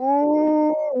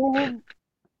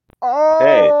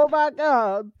my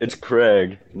god. It's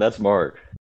Craig. That's Mark.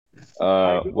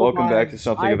 Welcome back to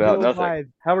Something About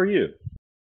Nothing. How are you?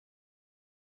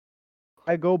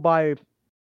 I go by a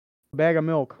bag of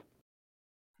milk.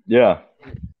 Yeah.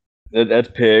 That's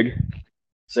Pig.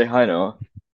 Say hi, Noah.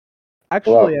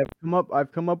 Actually,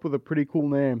 I've come up with a pretty cool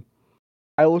name.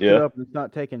 I looked it Yeah? up and it's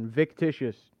not taken.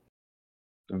 Victitious.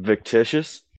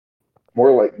 Victitious?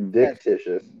 More like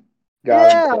dictitious.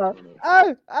 Yeah.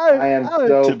 I am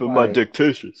so Tip of my funny.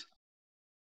 dictitious.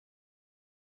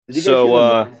 Did you guys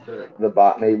So, see the noise the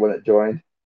bot made when it joined?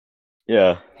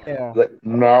 Yeah. Yeah. Like,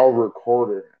 now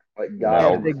recording. Like,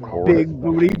 Now God, Big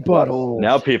booty butthole.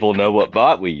 Now people know what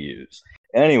bot we use.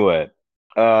 Anyway,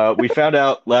 we found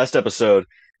out last episode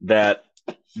that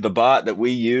the bot that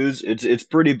we use, it's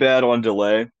pretty bad on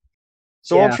delay.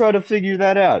 So Yeah. I'll try to figure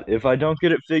that out. If I don't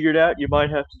get it figured out, you might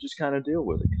have to just kind of deal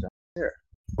with it.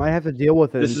 Might have to deal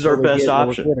with it. This is until our we best get a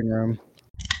option. recording room.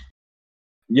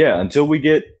 Yeah, until we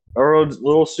get our own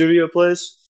little studio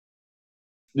place,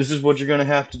 this is what you're going to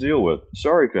have to deal with.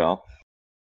 Sorry, pal.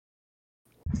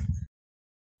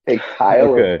 Hey,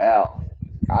 Kyle Okay. or Cal?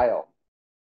 Kyle.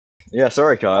 Yeah,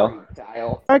 sorry, Kyle. Sorry,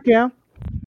 Kyle. Okay.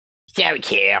 Sorry,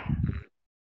 Cal.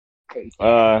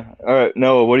 All right,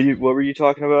 Noah, what were you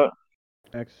talking about?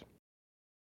 Next.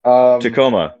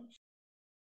 Tacoma.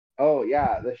 Oh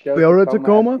yeah, the show. We are at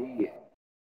Tacoma?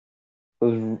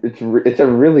 It's a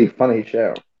really funny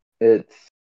show. It's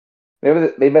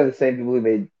made by the same people who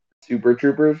made Super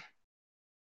Troopers.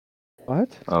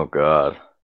 What? Oh God.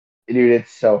 Dude,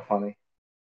 it's so funny.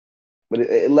 But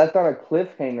it left on a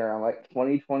cliffhanger on like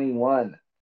 2021.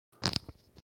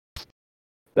 That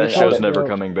Yeah, show's but- never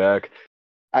coming back.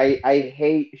 I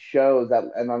hate shows that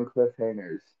end on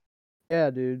cliffhangers. Yeah,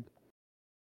 dude.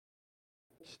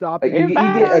 Stop Like, it. you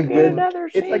get a good. Another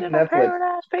It's like season of Netflix.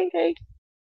 Paradise Pancake.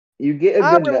 You get a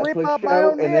I good will rip Netflix out my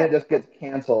show, own and then dick. it just gets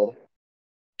canceled.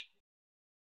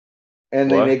 And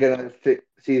What? they make another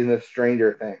season of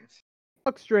Stranger Things.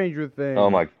 Fuck Stranger Things. Oh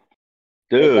my,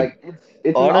 dude. It's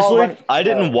an Honestly, all-night I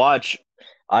didn't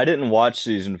show. watch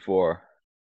season 4.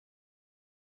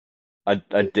 I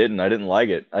didn't like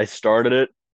it. I started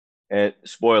it, and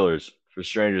spoilers for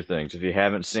Stranger Things. If you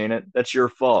haven't seen it, that's your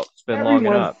fault. It's been long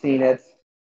Everyone's enough. seen it.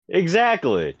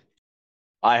 Exactly.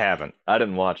 I haven't. I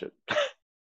didn't watch it.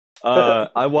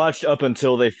 I watched up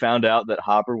until they found out that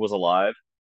Hopper was alive,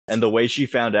 and the way she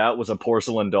found out was a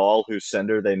porcelain doll whose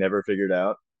sender they never figured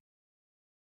out.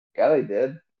 Yeah, they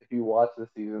did. If you watch the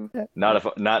season.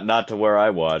 Not to where I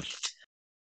watched.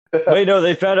 Wait, no,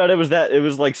 they found out it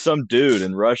was like some dude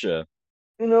in Russia.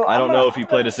 I don't know if he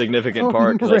played a significant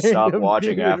part because I stopped Random watching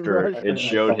dude in after Russia. it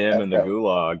showed him in the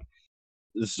gulag.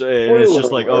 It's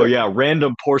just like, oh yeah,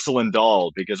 random porcelain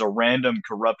doll because a random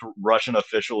corrupt Russian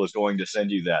official is going to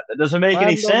send you that. That doesn't make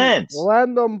any sense.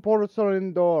 Random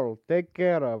porcelain doll. Take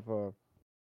care of her.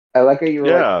 I like how you were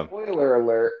Yeah. like, spoiler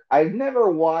alert. I've never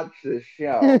watched this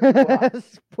show.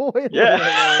 Spoiler Yeah.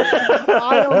 alert.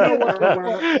 I don't know what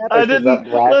the I didn't Up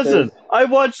glasses. listen. I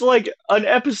watched like an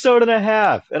episode and a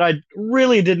half, and I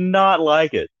really did not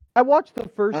like it. I watched the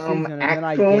first season and then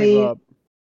I gave actually- up.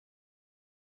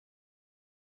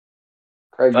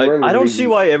 Craig, you are the I don't reason- see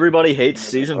why everybody hates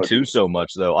season 2 so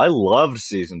much, though. I loved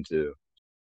season 2.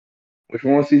 Which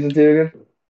one was season 2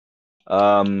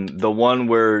 again? The one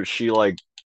where she where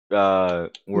Oh,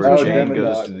 Jane Demon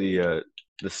goes Dog. to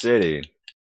the city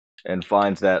and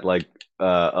finds that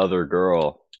other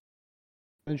girl.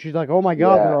 And she's like, oh my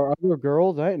god, Yeah. there are other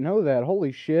girls? I didn't know that.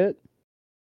 Holy shit.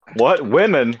 What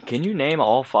women? Can you name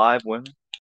all 5 women?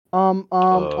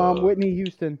 Whitney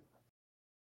Houston.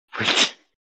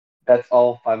 That's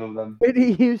all 5 of them.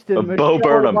 Whitney Houston, Bo Michelle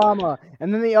Burnham. Obama,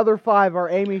 and then the other 5 are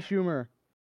Amy Schumer.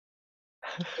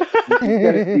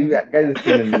 You guys have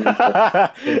seen the memes.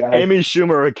 guys. Amy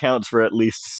Schumer accounts for at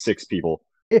least 6 people.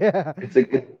 Yeah.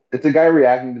 It's a guy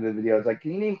reacting to the video. It's like,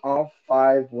 can you name all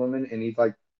 5 women? And he's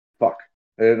like, fuck.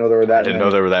 I didn't know there were that I didn't many.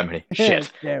 know there were that many.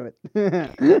 Shit. Damn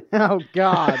it. Oh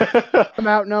god. I'm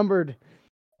outnumbered.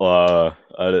 I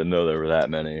didn't know there were that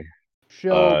many.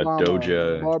 Michelle Obama,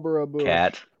 Doja Barbara Bush.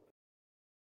 Cat.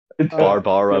 It's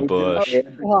Barbara Bush.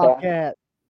 Hot cat.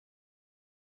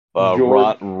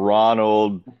 George.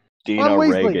 Ronald Dina Ron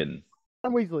Weasley. Reagan.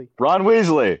 Ron Weasley. Ron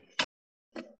Weasley.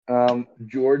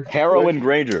 George. Heroin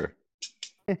Granger.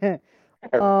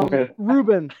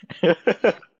 Ruben.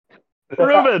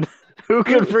 Ruben. Who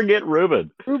could forget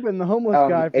Ruben? Ruben, the homeless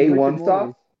guy from Rick and A1 Morty.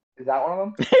 sauce? Is that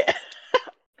one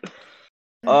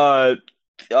of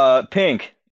them?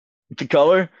 Pink. The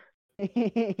color?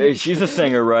 Hey, she's a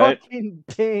singer, right? Fucking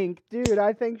Pink, dude.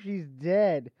 I think she's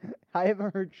dead. I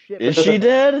haven't heard shit. Is she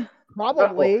dead?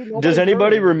 Probably. Does Nobody's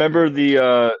anybody heard of her. remember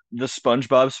the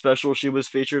SpongeBob special she was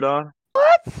featured on?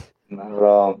 What? Not at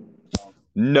all.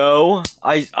 No,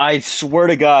 I swear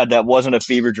to God that wasn't a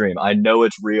fever dream. I know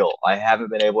it's real. I haven't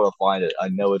been able to find it. I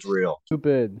know it's real.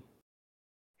 Stupid.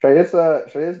 Should I just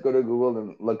go to Google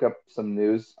and look up some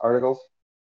news articles?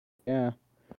 Yeah.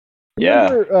 Yeah,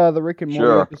 Remember the Rick and Morty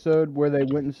sure. episode where they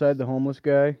went inside the homeless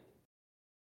guy?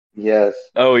 Yes.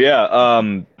 Oh yeah,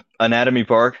 Anatomy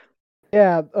Park.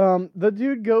 Yeah, the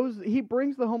dude goes, he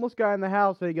brings the homeless guy in the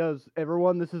house and he goes,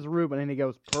 "Everyone, this is Ruben," and he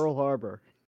goes, "Pearl Harbor."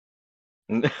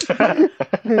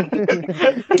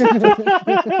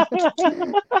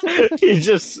 he's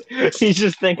just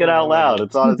thinking out loud.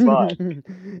 It's on his mind.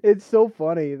 It's so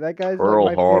funny. That guy's Pearl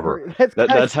like my Harbor. favorite.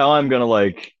 That's how I'm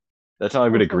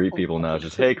gonna greet people now.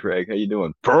 Just, hey Craig, how you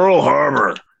doing? Pearl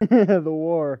Harbor. The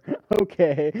war.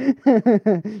 Okay.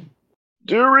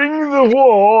 During the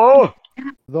war.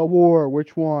 The war.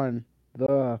 Which one?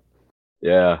 Yeah.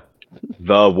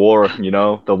 The war,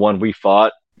 the one we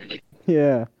fought.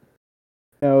 Yeah.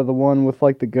 No, the one with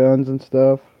like the guns and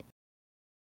stuff.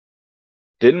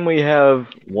 Didn't we have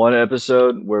one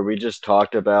episode where we just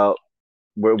talked about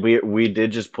where we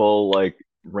did just pull like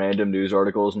random news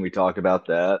articles and we talked about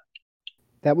that?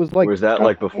 That was like, Was that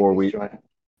like before we?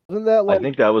 wasn't that like? I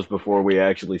think that was before we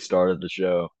actually started the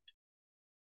show.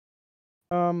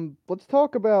 Let's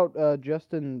talk about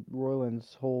Justin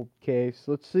Roiland's whole case.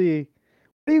 Let's see.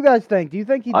 What do you guys think? Do you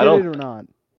think he did it or not?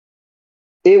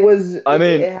 It was. I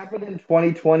mean, it happened in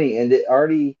 2020, and it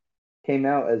already came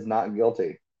out as not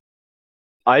guilty.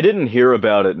 I didn't hear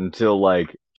about it until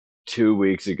like 2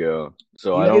 weeks ago,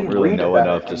 so I don't really know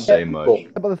enough to say much.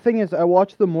 But the thing is, I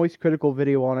watched the Moist Critical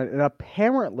video on it, and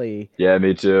apparently, yeah,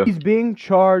 me too. He's being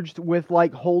charged with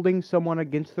like holding someone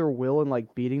against their will and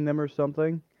like beating them or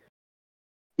something.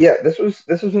 Yeah, this was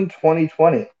in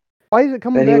 2020. Why is it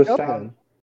coming back up then?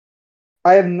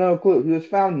 I have no clue. He was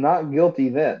found not guilty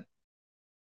then.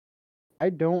 I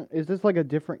don't. Is this like a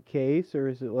different case or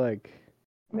is it like?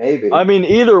 Maybe. I mean,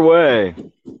 either way,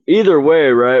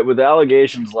 right? With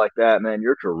allegations like that, man,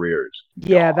 your career's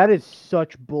Yeah, gone. that is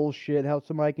such bullshit. How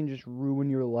somebody can just ruin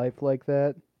your life like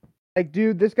that. Like,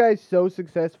 dude, this guy's so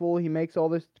successful. He makes all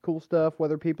this cool stuff,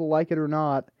 whether people like it or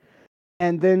not.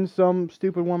 And then some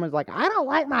stupid woman's like, "I don't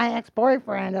like my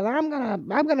ex-boyfriend, and I'm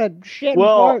gonna shit and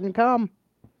fart and come."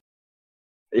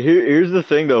 Here's the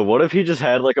thing, though. What if he just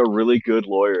had like a really good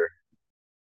lawyer?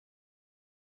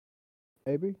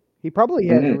 Maybe he probably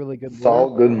had a really good Saul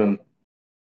lawyer. Goodman.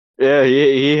 Yeah,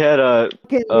 he had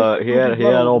he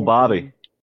had old Bobby.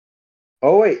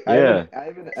 Oh wait, yeah.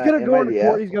 He's gonna go into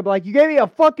court. He's gonna be like, "You gave me a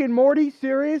fucking Morty,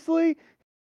 seriously?"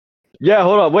 Yeah,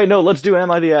 hold on, wait, no, let's do Am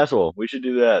I the Asshole? We should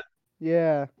do that.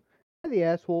 Yeah, the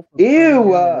asshole.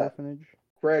 Ew.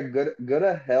 Craig, go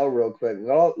to hell real quick. Look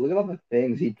at all the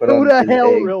things he put on. Go to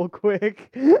hell real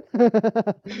quick.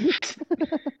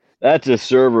 That's a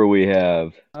server we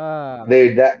have.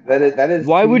 Dude, that is.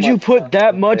 Why would you put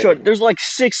that much on? There's like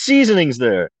 6 seasonings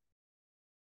there.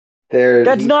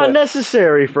 That's not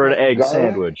necessary for an egg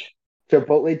sandwich.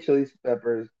 Chipotle chili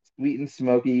peppers, sweet and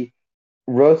smoky,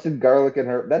 roasted garlic and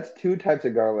herb. That's 2 types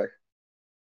of garlic.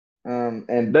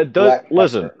 And that does.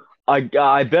 Listen, I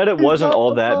bet it wasn't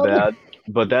all that bad,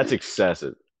 but that's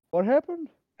excessive. What happened?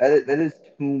 That is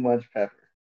too much pepper.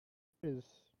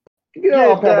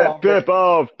 Get that pepper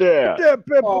off there. Get that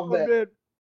pepper off there.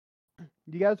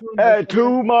 You guys want to add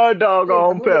to my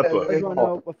doggone pepper? You want to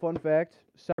know a fun fact?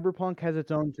 Cyberpunk has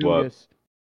its own Tungus.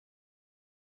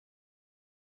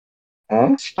 Huh?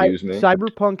 Excuse me?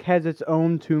 Cyberpunk has its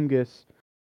own Tungus.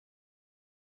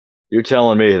 You're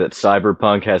telling me that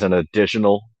Cyberpunk has an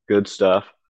additional good stuff?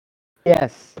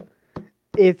 Yes.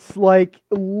 It's like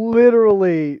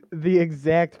literally the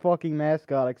exact fucking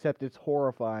mascot, except it's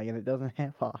horrifying and it doesn't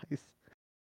have eyes.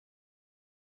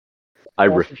 I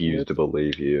refuse to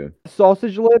believe you.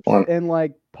 Sausage lips and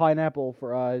like pineapple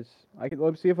for eyes.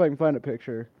 Let's see if I can find a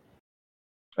picture.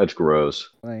 That's gross.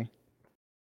 Man,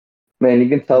 you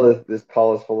can tell this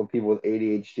call is full of people with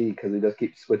ADHD because we just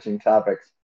keep switching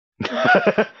topics.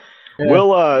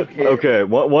 We'll okay.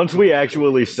 Once we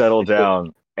actually settle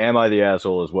down, Am I the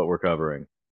Asshole is what we're covering.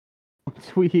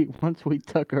 Once we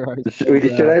tuck our eyes.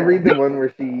 Should I read the one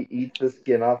where she eats the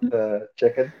skin off the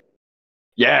chicken?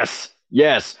 Yes.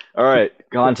 All right.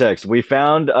 Context. We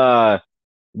found that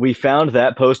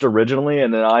post originally,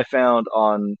 and then I found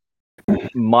on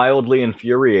Mildly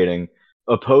Infuriating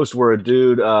a post where a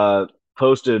dude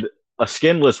posted a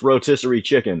skinless rotisserie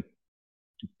chicken.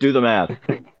 Do the math.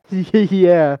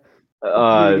 Yeah.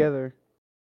 Together.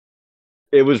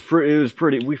 It was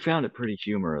pretty. We found it pretty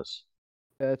humorous.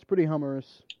 Yeah, it's pretty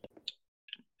humorous.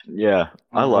 Yeah,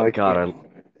 I No, like. God, can't.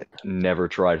 I never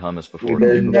tried hummus before. Dude,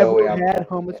 there's You've Can you? no never way I'm had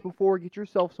trying hummus it. before? Get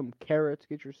yourself some carrots.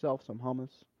 Get yourself some hummus.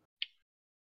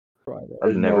 Try that. I've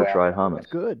There's no never way I'm tried trying hummus.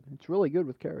 It's good. It's really good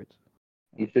with carrots.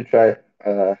 You should try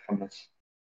hummus.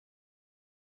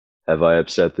 Have I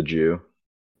upset the Jew?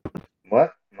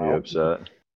 What? Are you No. upset?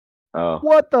 Oh,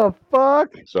 What the fuck?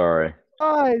 sorry.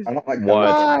 Guys! I don't like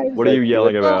What? hummus. What are you Like,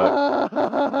 yelling about?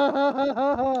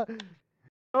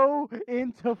 Go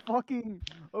into fucking.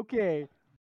 Okay.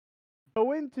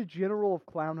 Go into General of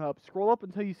Clown Hub. Scroll up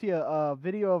until you see a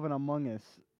video of an Among Us.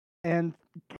 And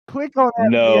click on that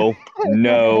No,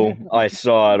 no, video. I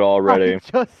saw it I already.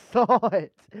 just saw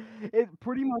it. It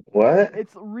pretty much. What?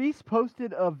 It's Reese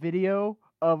posted a video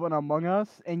of an Among Us,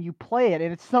 and you play it,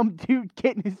 and it's some dude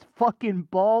getting his fucking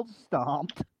balls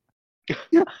stomped.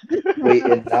 Wait,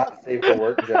 it's not safe for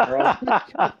work, General?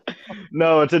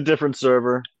 No, it's a different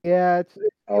server. Yeah, it's the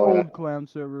Oh, old clown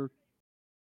server.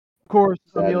 Of course,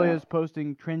 Sad Amelia's enough.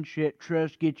 posting trend shit.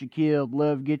 Trust get you killed,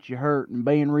 love get you hurt, and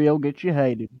being real get you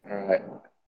hated. all right.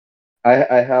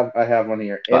 I have one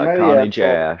here. Am By I the Connie asshole?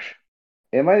 Jash.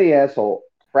 Am I the asshole?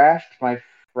 Crashed my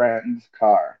friend's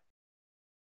car.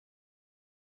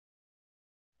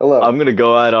 Hello. I'm gonna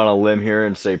go out on a limb here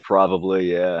and say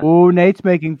probably, yeah. Ooh, Nate's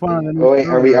making fun of the new Oh wait,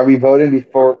 server. are we voting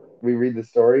before we read the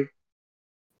story?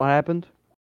 What happened?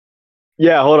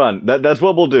 Yeah, hold on. That's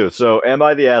what we'll do. So, am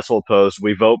I the asshole post?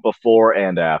 We vote before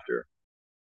and after.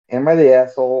 Am I the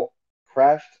asshole?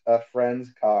 Crashed a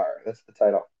friend's car. That's the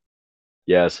title.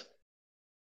 Yes.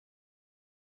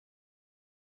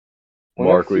 What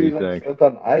Mark, if what do she you like think? slipped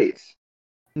on ice?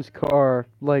 His car.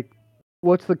 Like,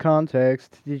 what's the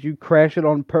context? Did you crash it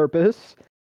on purpose?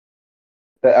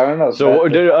 I don't know.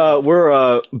 So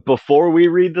we're before we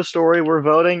read the story, we're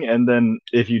voting, and then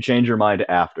if you change your mind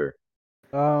after.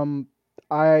 Um,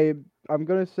 I'm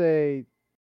gonna say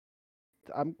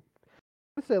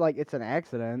like it's an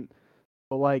accident,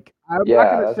 but like I'm not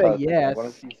Yeah, gonna that's say what I was thinking. yes What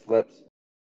if she slips?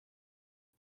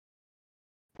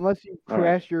 unless you All right.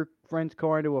 crash your friend's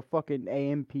car into a fucking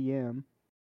AM/PM.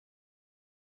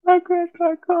 I crashed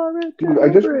my car into Dude, I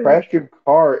just crashed your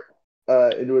car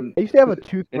into I used to have a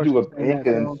toothbrush a to sing bank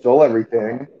that and song. stole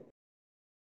everything.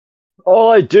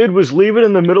 All I did was leave it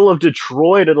in the middle of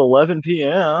Detroit at 11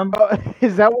 p.m.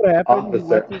 Is that what happened? You Officer.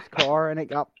 left his car and it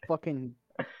got fucking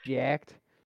jacked.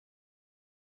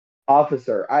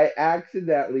 Officer, I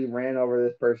accidentally ran over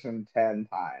this person 10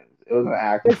 times. It was an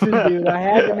accident. Listen, dude, I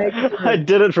had to make sure. I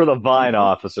did it for the Vine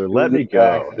officer. It Let was me an go.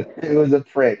 accident. It was a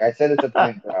prank. I said it's a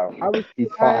prank, bro. I was He's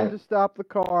trying fine. to stop the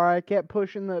car. I kept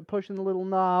pushing the little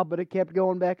knob, but it kept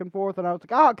going back and forth, and I was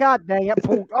like, "Oh God, dang it!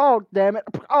 Oh damn it!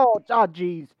 Oh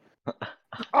jeez!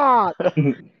 Ah,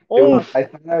 Oh, I thought I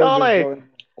was just golly. going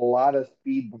a lot of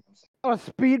speed bumps. a lot of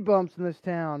speed bumps in this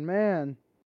town, man."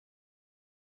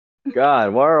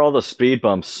 God, why are all the speed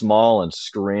bumps small and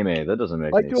screamy? That doesn't I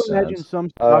make like any to imagine sense. some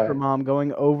All soccer right. mom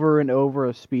going over and over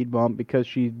a speed bump because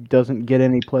she doesn't get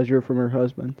any pleasure from her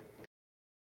husband.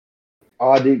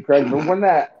 Oh, dude, Craig,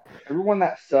 remember when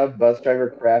that sub bus driver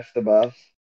crashed the bus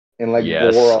and like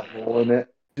Yes. bore a hole in it?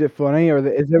 Is it funny or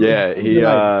is it? Yeah,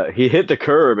 he hit the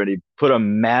curb and he put a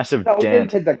massive No, he didn't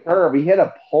dent. hit the curb. He hit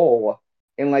a pole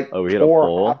and like Oh, he hit a tore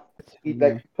pole? out. He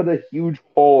like put a huge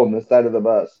hole in the side of the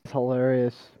bus. It's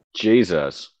hilarious.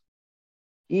 Jesus.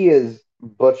 He is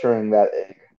butchering that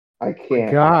egg. I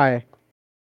can't. Guy,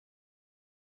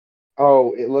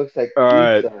 Oh, it looks like All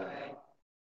right. pizza.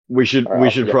 We should All right,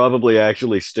 I'll forget. probably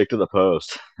actually stick to the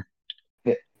post.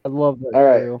 I love that All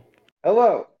right. cereal.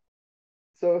 Hello.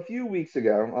 So a few weeks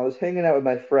ago, I was hanging out with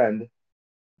my friend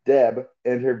Deb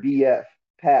and her BF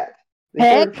Pat. They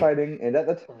started fighting, and at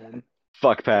the time,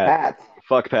 Fuck Pat. Pat.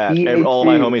 Fuck Pat. P-H-E. All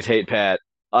my homies hate Pat.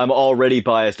 I'm already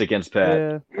biased against Pat.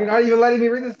 Yeah. You're not even letting me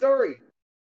read the story.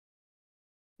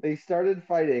 They started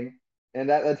fighting, and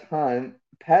at the time,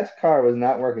 Pat's car was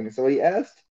not working, so he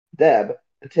asked Deb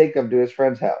to take him to his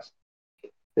friend's house.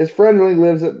 His friend only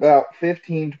lives about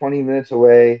 15, 20 minutes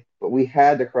away, but we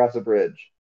had to cross a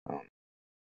bridge.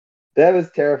 Deb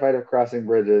is terrified of crossing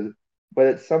bridges, but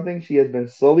it's something she has been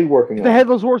slowly working The on.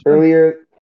 Headless Horseman. Earlier,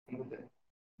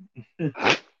 I'm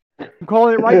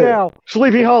calling it right now.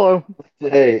 Sleepy Hollow.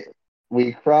 today,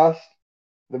 we crossed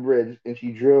the bridge, and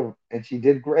she drove, and she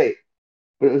did great.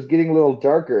 But it was getting a little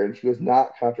darker, and she was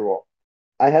not comfortable.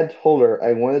 I had told her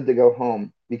I wanted to go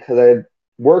home because I had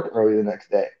work early the next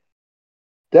day.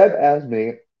 Deb asked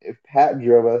me if Pat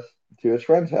drove us to his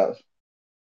friend's house.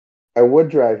 I would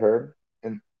drive her,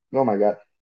 and oh my God,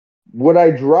 would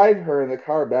I drive her in the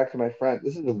car back to my friend?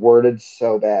 This is worded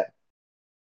so bad.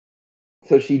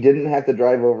 so she didn't have to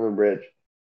drive over a bridge.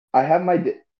 I have my own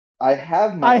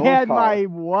car. my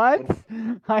what?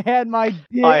 I had my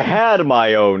dick. I had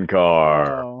my own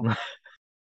car. Oh.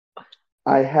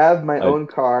 I have my I- own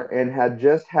car and had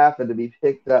just happened to be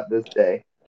picked up this day.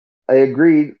 I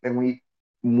agreed, and we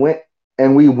went,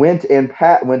 and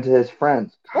Pat went to his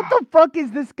friends. What the fuck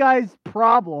is this guy's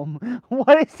problem?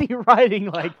 What is he writing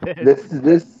like this?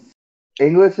 This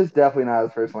English is definitely not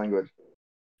his first language.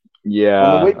 Yeah,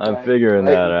 On the way I'm back, figuring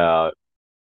right that out.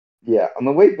 Yeah, on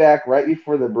the way back, right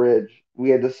before the bridge, we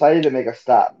had decided to make a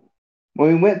stop. When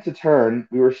we went to turn,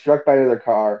 we were struck by another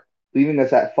car, leaving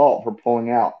us at fault for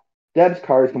pulling out. Deb's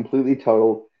car is completely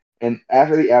totaled, and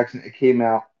after the accident,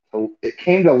 it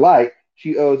came to light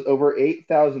she owes over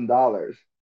 $8,000.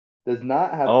 Does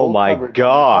not have Oh full my coverage on the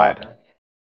car, god.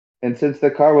 and since the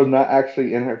car was not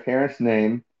actually in her parents'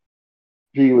 name,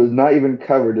 she was not even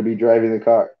covered to be driving the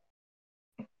car.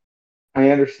 I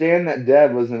understand that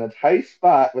Deb was in a tight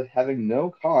spot with having no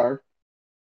car,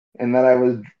 and that I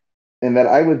was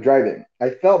driving. I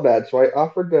felt bad, so I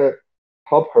offered to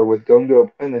help her with going to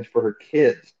appointments for her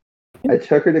kids. I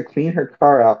took her to clean her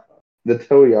car out the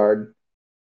tow yard,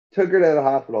 took her to the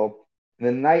hospital.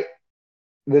 The night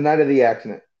of the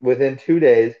accident, within 2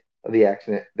 days of the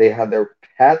accident, they had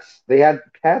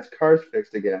Pat's cars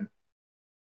fixed again.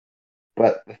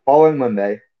 But the following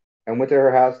Monday, I went to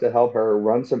her house to help her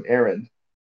run some errands.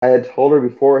 I had told her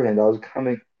beforehand I was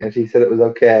coming, and she said it was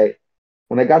okay.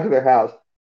 When I got to their house,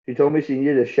 she told me she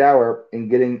needed a shower and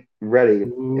getting ready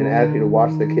and asked me to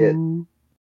watch the kids,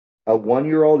 a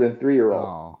 1-year-old and 3-year-old.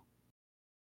 Oh.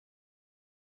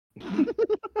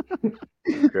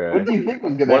 Okay. What do you think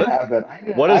was going to happen?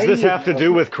 What does this have to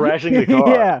do with crashing the car?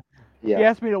 Yeah. He Yeah.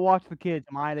 asked me to watch the kids.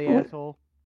 Am I the asshole?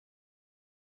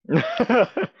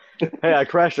 Hey, I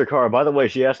crashed her car. By the way,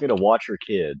 she asked me to watch her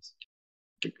kids.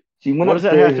 She went What does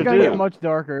that have upstairs. to It's gonna do? get much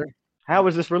darker. How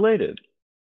is this related?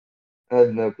 I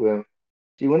have no clue.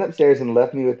 She went upstairs and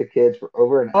left me with the kids for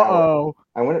over an hour. Uh-oh.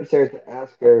 I went upstairs to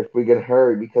ask her if we could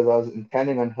hurry because I was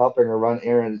intending on helping her run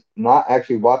errands, not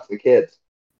actually watch the kids.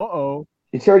 Uh-oh.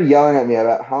 She started yelling at me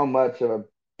about how much of a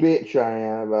bitch I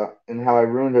am and how I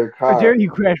ruined her car. How dare you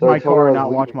crash So I my told car her and I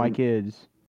was not watch leaving. my kids?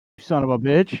 You son of a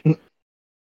bitch.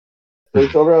 So I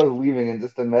told her I was leaving and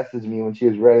just to message me when she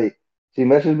was ready. She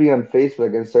messaged me on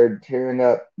Facebook and started tearing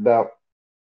up about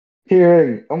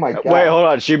tearing. Oh my god! Wait, hold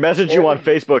on. She messaged you on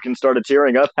Tearing- Facebook and started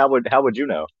tearing up. How would you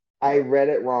know? I read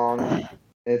it wrong and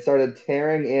it started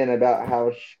tearing in about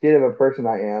how shit of a person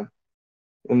I am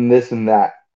and this and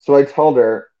that. So I told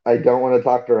her I don't want to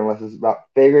talk to her unless it's about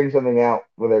figuring something out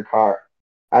with her car.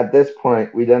 At this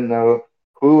point, we didn't know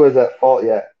who was at fault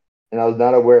yet, and I was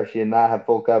not aware she did not have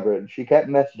full coverage. She kept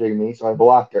messaging me, so I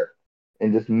blocked her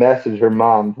and just messaged her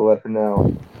mom to let her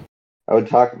know I would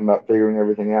talk about figuring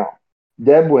everything out.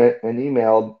 Deb went and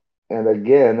emailed and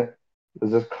again was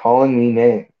just calling me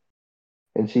names.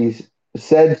 And she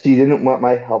said she didn't want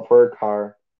my help for her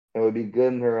car and would be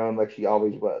good in her own like she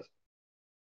always was.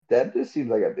 Deb just seems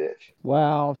like a bitch.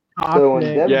 Wow. So when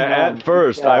Toxic. Deb's Yeah, mom at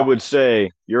first reached I out- would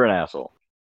say you're an asshole.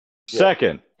 Yeah.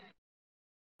 Second,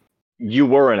 you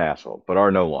were an asshole, but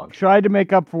are no longer. Tried to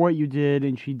make up for what you did,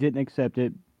 and she didn't accept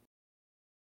it.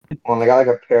 Well, I got like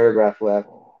a paragraph left.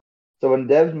 So when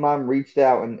Deb's mom reached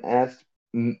out and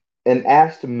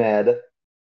asked Med,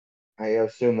 I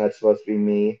assume that's supposed to be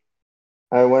me.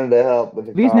 I wanted to help with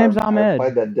the His car. name's I Ahmed.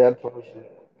 replied that Deb told me she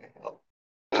didn't want my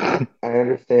help. I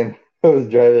understand I was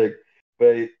driving,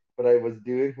 but I was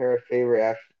doing her a favor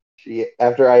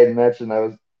after I had mentioned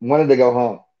I wanted to go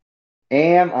home.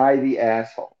 Am I the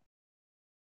asshole?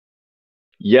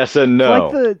 Yes and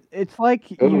no. It's like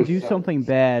Oh, you do so- something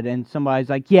bad, and somebody's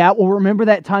like, "Yeah, well, remember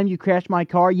that time you crashed my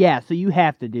car? Yeah, so you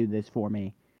have to do this for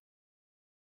me."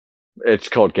 It's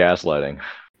called gaslighting.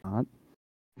 Not.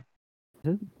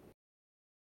 That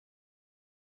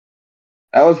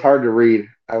was hard to read.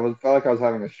 Felt like I was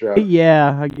having a stroke.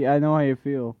 Yeah, I know how you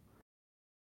feel.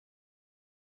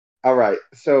 All right,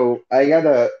 so I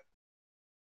gotta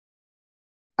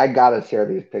share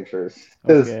these pictures.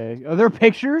 'Cause- Okay. Are there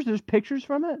pictures? There's pictures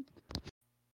from it?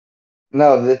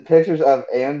 No, the pictures of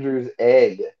Andrew's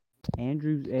egg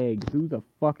Andrew's egg. Who the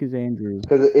fuck is Andrew?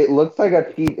 because it looks like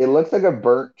a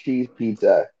burnt cheese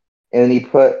pizza, and then he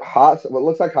put what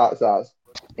looks like hot sauce,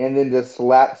 and then just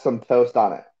slapped some toast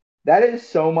on it. That is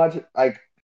so much.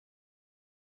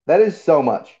 That is so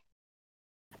much.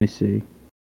 Let me see.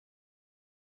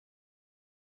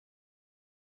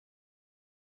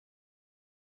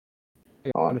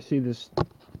 I Hold on. want to see this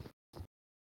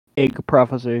egg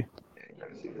prophecy.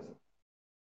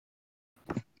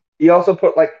 He also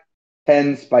put like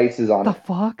 10 spices on What it. the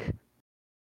fuck?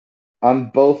 on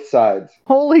both sides.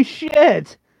 Holy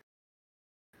shit!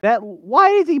 Why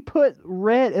does he put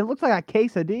red? It looks like a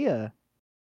quesadilla.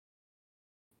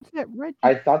 What's that red?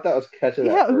 I thought that was ketchup.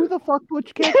 Yeah, at who first. the fuck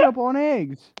puts ketchup on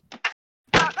eggs?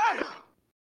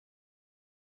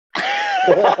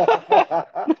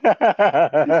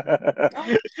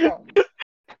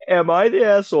 Am I the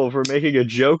asshole for making a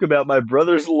joke about my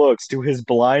brother's looks to his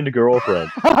blind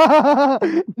girlfriend?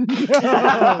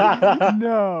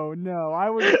 No, I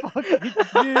would fucking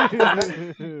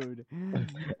dude.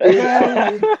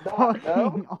 That is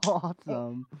fucking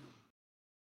awesome.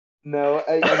 No,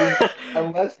 I mean,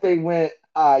 unless they went,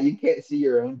 you can't see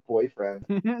your own boyfriend.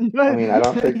 I mean, I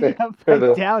don't think they.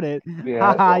 I doubt it. Yeah,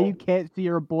 Haha, you can't see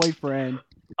your boyfriend.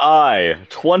 I,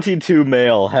 22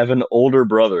 male, have an older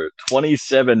brother,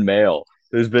 27 male,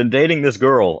 who's been dating this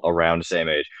girl, around the same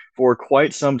age, for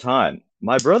quite some time.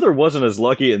 My brother wasn't as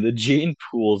lucky in the gene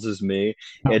pools as me,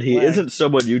 and he Flex. isn't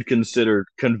someone you'd consider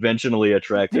conventionally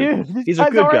attractive. Dude, this He's a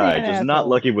guy's good already guy, an just not asshole.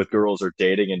 lucky with girls or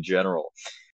dating in general.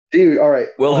 dude. All right.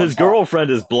 Well, hold his on,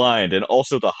 girlfriend is blind and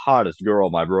also the hottest girl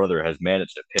my brother has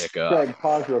managed to pick up. Craig,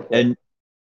 pause real quick. And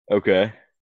okay.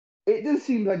 It just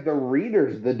seems like the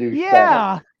reader's the douchebag.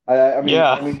 Yeah. I mean,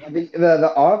 Yeah. I mean,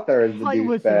 the author is the Like,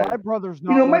 listen, douchebag. my brother's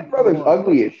not. You know, my like brother's yours.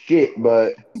 ugly as shit,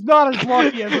 but He's not as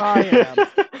lucky as I am.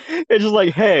 It's just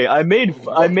like, hey, I made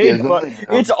fun.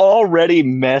 It's already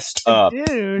messed up.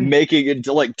 Dude. Making it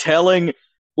like telling,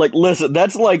 like, listen,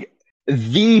 that's like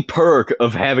the perk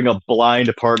of having a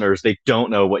blind partner is they don't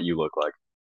know what you look like.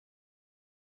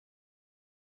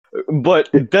 But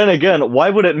then again, why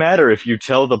would it matter if you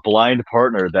tell the blind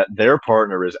partner that their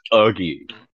partner is ugly?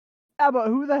 Yeah, but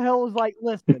who the hell is like,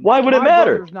 listen, Why would it my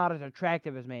matter? brother's not as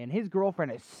attractive as me, and his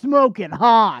girlfriend is smoking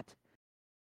hot.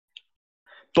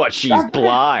 But she's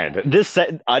blind. This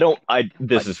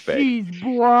is fake. She's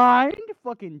blind?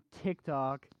 Fucking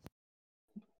TikTok.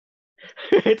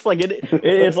 It's like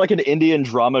it's like an Indian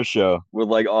drama show with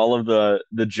like all of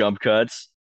the jump cuts,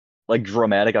 like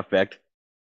dramatic effect.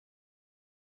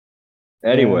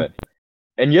 Anyway,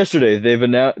 and yesterday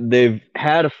they've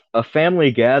had a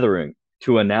family gathering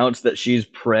to announce that she's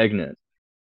pregnant.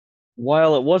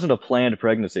 While it wasn't a planned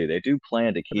pregnancy, they do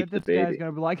plan to keep the This guy's baby.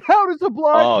 gonna be like, how does a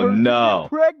blind person no.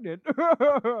 get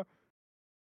pregnant?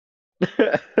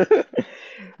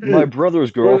 My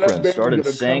brother's girlfriend baby's started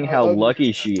gonna saying come how out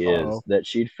lucky she is Uh-oh. that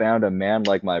she'd found a man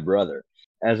like my brother,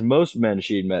 as most men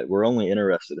she'd met were only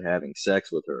interested in having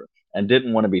sex with her and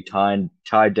didn't want to be tied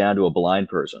down to a blind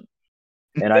person.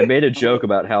 And I made a joke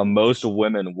about how most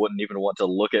women wouldn't even want to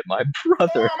look at my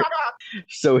brother.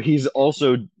 So he's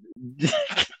also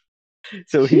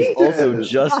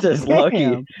just as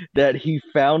lucky that he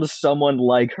found someone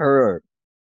like her.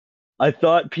 I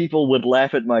thought people would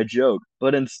laugh at my joke,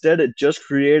 but instead it just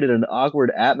created an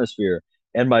awkward atmosphere,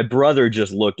 and my brother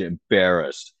just looked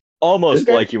embarrassed. Almost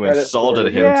like you insulted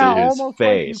him to his almost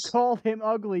face. like you called him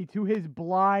ugly to his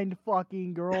blind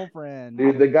fucking girlfriend.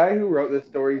 Dude, the guy who wrote this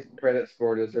story's credit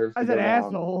score deserves to As go an down.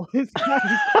 asshole. This guy,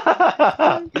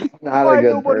 Not why a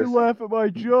good nobody person. laugh at my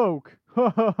joke?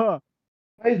 Why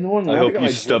is no one I laughing hope at you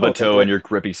my stub a joke? toe and your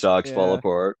grippy socks fall Yeah.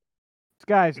 apart. This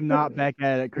guy's not back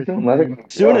at it, Chris. Don't laugh at my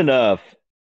Soon joke.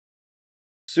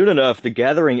 enough, the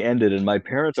gathering ended, and my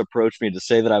parents approached me to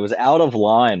say that I was out of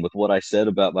line with what I said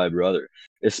about my brother,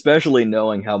 especially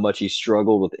knowing how much he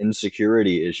struggled with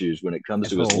insecurity issues when it comes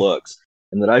to his looks,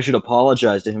 and that I should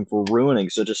apologize to him for ruining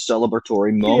such a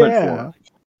celebratory moment for him.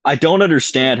 I don't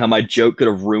understand how my joke could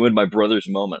have ruined my brother's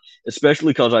moment,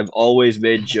 especially because I've always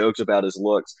made jokes about his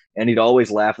looks, and he'd always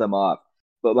laugh them off.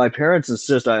 But my parents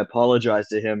insist I apologize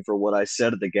to him for what I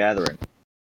said at the gathering.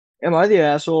 Am I the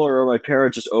asshole, or are my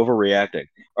parents just overreacting?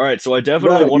 All right, so I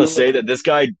definitely want to say that this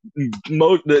guy,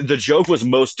 the joke was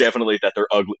most definitely that they're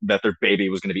ugly, that their baby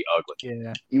was going to be ugly.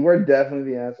 Yeah, you are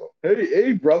definitely the asshole.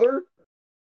 Hey, brother,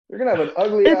 you're gonna have an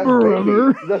ugly ass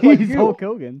brother. baby. Just like He's you. Hulk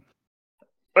Hogan.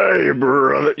 Hey,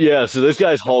 brother. Yeah, so this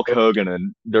guy's Hulk Hogan,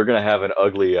 and they're gonna have an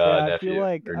ugly nephew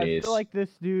I feel like this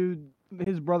dude,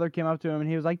 his brother came up to him and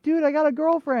he was like, "Dude, I got a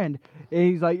girlfriend." And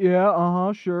he's like,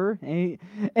 "Yeah, sure."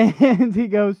 And he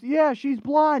goes, "Yeah, she's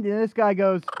blind." And this guy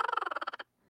goes,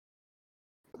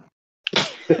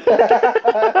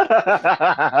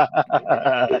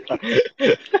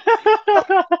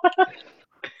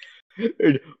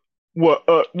 well,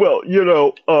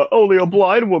 only a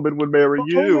blind woman would marry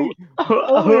you.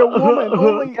 Only a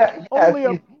woman, only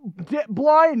a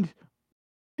blind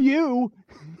you.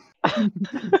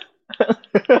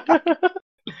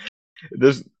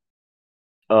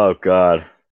 Oh God.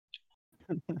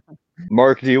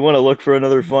 Mark, do you want to look for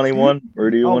another funny one, or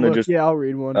do you want to just? Yeah, I'll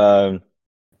read one. I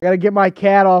gotta get my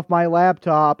cat off my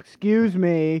laptop. Excuse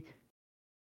me.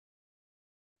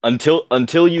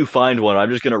 Until you find one, I'm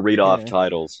just gonna read off Yeah.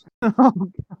 titles.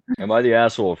 Am I the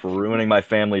asshole for ruining my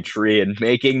family tree and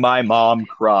making my mom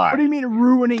cry? What do you mean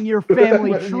ruining your family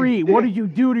What did you tree? do? What did you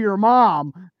do to your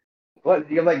mom? What?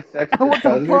 Do you have like sex with your What the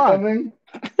cousin or fuck? something?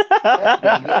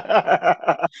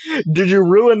 Did you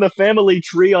ruin the family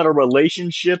tree on a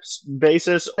relationships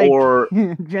basis Like or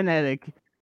genetic. I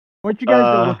want you guys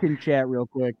to look in chat real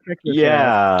quick. Check this out.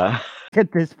 yeah.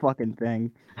 Get this fucking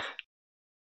thing.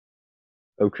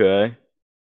 Okay.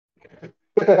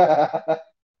 It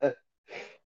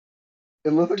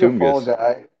looks like a Fall Tungus.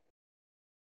 Guy.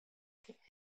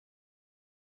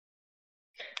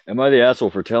 Am I the asshole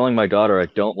for telling my daughter I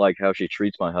don't like how she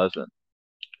treats my husband?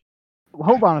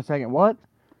 Hold on a second. What?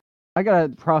 I gotta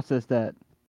process that.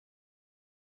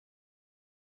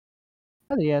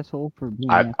 I'm the asshole for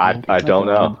being an asshole. I My don't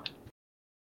God. know.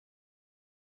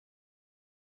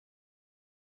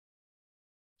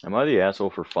 Am I the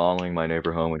asshole for following my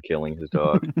neighbor home and killing his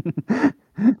dog? For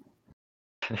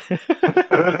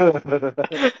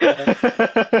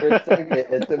a second,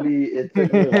 it took me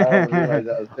a while to realize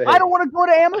that was fake. I don't want to go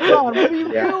to Amazon. What are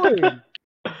you doing?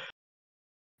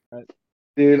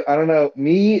 Dude, I don't know.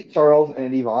 Me, Charles,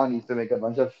 and Yvonne used to make a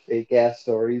bunch of fake ass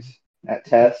stories at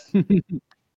test. It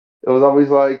was always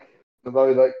like,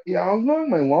 yeah, I was mowing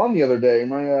my lawn the other day.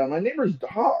 My neighbor's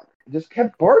dog just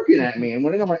kept barking at me and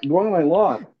going on my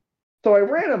lawn. So I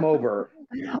ran him over.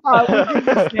 We did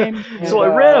the same shit. So I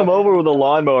ran him over with a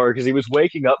lawnmower because he was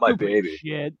waking up my Stupid baby.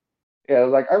 shit. Yeah, it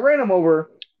was like I ran him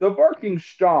over. The barking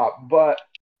stopped, but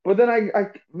then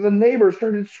the neighbor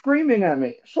started screaming at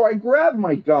me. So I grabbed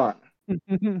my gun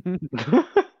and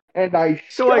I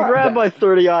So I shot grabbed my them.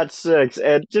 30-06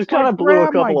 and just kind of blew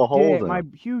a Grab my couple of holes dick, in my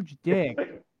him. huge dick.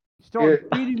 Start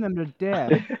beating them to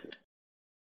death.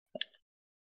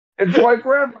 And so I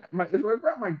grabbed my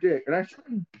dick and I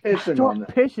started pissing on them.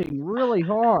 Pissing really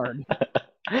hard.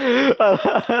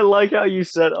 I like how you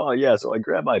said, "Oh yeah," so I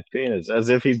grabbed my penis as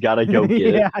if he's got to go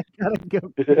get Yeah, I gotta go.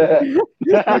 it. Pick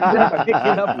it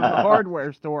up from the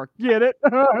hardware store. Get it?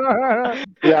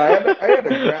 Yeah,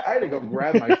 I had to go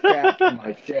grab my shaft from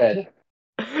my shed.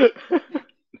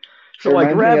 So I reminds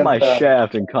me grabbed of my the-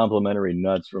 shaft and complimentary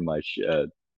nuts from my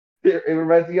shed. It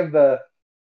reminds me of the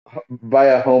buy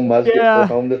a home musket Yeah.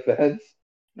 for home defense.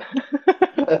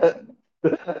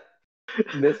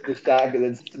 Missed the shot and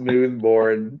then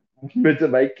smoothbore and into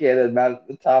my cannon mount at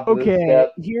the top of the Okay,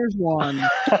 step. here's one.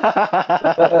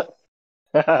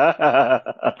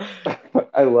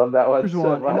 I love that one Here's so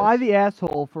one. much. Am I the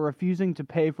asshole for refusing to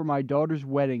pay for my daughter's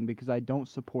wedding because I don't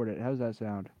support it? How does that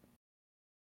sound?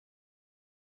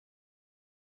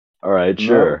 All right, No.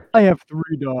 sure. I have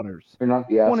 3 daughters. You're not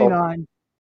the asshole. 29.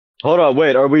 Hold on,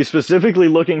 wait. Are we specifically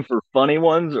looking for funny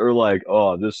ones or like,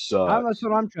 oh, this sucks? That's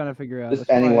what I'm trying to figure out. Just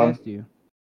That's why I anyone. asked you.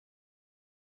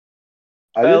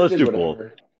 I Yeah, just let's did do whatever.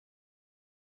 both.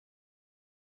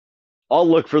 I'll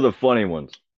look for the funny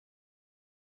ones.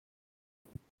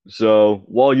 So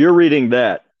while you're reading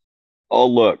that,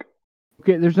 I'll look.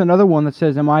 Okay, there's another one that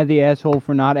says, "Am I the asshole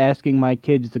for not asking my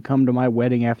kids to come to my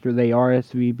wedding after they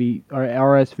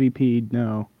RSVP'd?"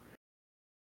 No.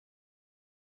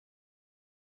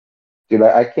 Dude,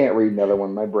 I can't read another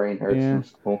one. My brain hurts Yeah. from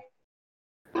school.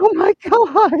 Oh my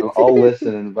God! I'll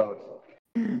listen and vote.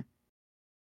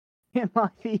 Am I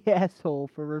the asshole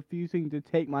for refusing to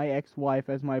take my ex-wife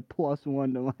as my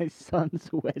 +1 to my son's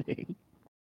wedding?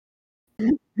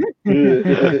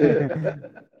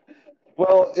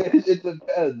 Well, it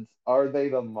depends. Are they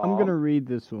the mom? I'm gonna read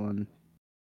this one.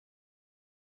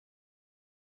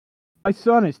 My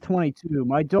son is 22.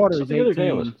 My daughter is The other day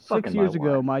I was 18. 6 fucking years my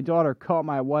ago, wife. my daughter caught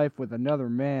my wife with another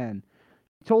man.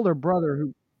 She told her brother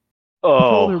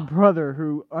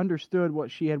who understood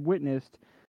what she had witnessed.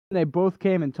 And they both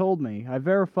came and told me. I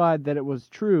verified that it was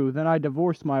true. Then I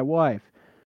divorced my wife.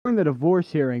 During the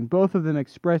divorce hearing, both of them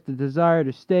expressed a desire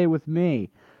to stay with me.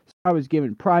 So I was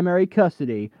given primary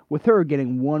custody, with her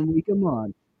getting 1 week a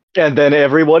month. And then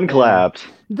everyone Yeah. clapped.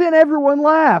 Then everyone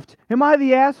laughed. Am I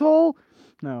the asshole?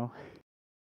 No.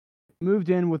 Moved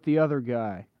in with the other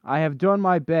guy. I have done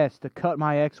my best to cut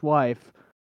my ex-wife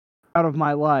out of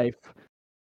my life.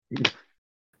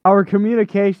 Our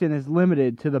communication is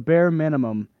limited to the bare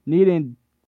minimum, needing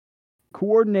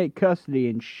coordinate custody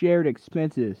and shared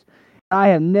expenses. I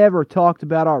have never talked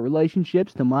about our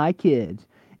relationships to my kids.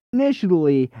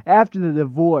 Initially, after the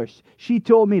divorce, she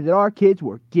told me that our kids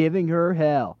were giving her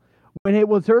hell when it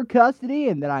was her custody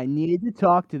and that I needed to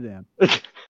talk to them. I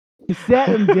sat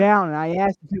them down and I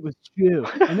asked if it was true,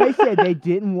 and they said they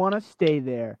didn't want to stay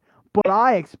there. But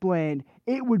I explained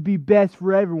it would be best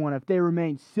for everyone if they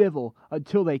remained civil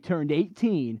until they turned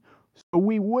 18, so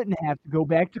we wouldn't have to go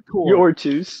back to court. You're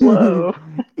too slow.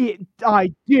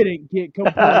 I didn't get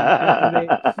complaints,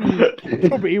 but it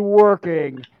seemed to be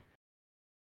working.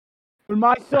 When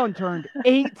my son turned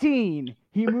 18,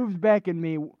 he moved back in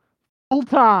me full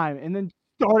time and then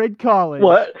started college.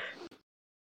 What?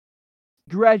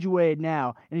 Graduated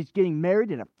now and is getting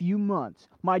married in a few months.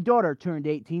 My daughter turned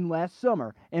 18 last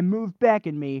summer and moved back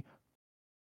in me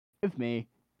with me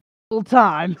full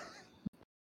time.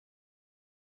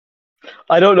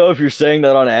 I don't know if you're saying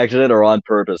that on accident or on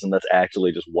purpose, and that's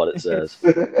actually just what it says.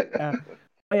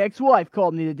 My ex-wife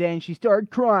called me today and she started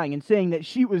crying and saying that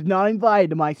she was not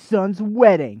invited to my son's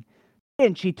wedding.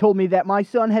 And she told me that my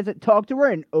son hasn't talked to her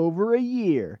in over a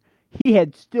year. He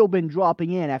had still been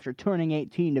dropping in after turning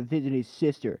 18 to visit his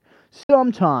sister.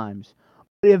 Sometimes.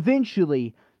 But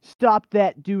eventually stopped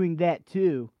doing that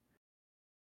too.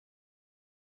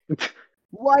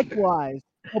 Likewise,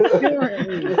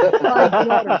 apparently, my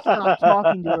daughter stopped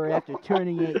talking to her after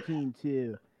turning 18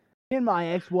 too. Then my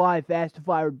ex-wife asked if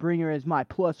I would bring her as my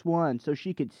 +1 so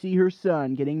she could see her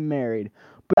son getting married.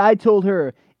 But I told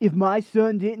her if my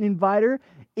son didn't invite her,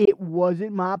 it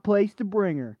wasn't my place to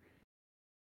bring her.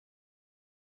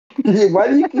 Why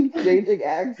do you keep changing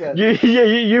accents?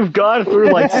 You've gone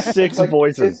through like 6 Like,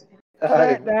 voices.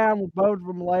 Sat down with both of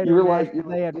them later You were and like, asked if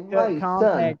they had "If cut my son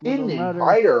contact with her didn't mother,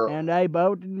 invite her." and they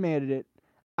both admitted it.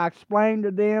 I explained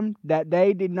to them that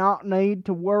they did not need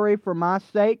to worry for my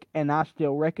sake, and I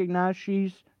still recognize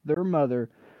she's their mother.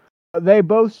 They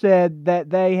both said that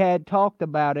they had talked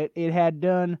about it, had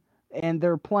done, and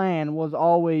their plan was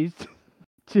always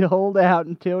to hold out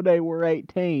until they were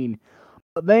 18.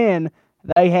 But then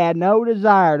they had no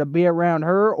desire to be around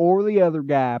her or the other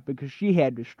guy because she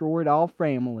had destroyed all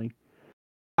family.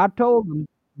 I told them.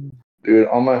 Dude,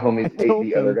 all my homies I hate told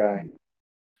the other them guy.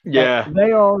 Yeah.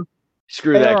 they are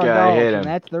Screw that guy. I hate adults, and him.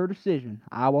 that's their decision.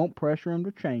 I won't pressure them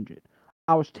to change it.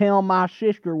 I was telling my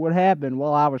sister what happened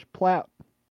while I was Hold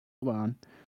on.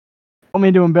 Want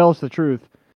me to embellish the truth.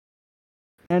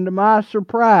 And to my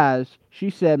surprise, she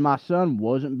said my son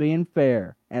wasn't being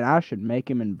fair, and I should make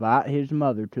him invite his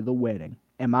mother to the wedding.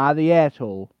 Am I the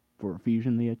asshole for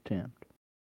refusing the attempt?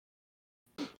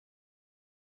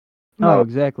 No. Oh,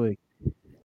 exactly.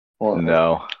 Well,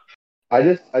 No. I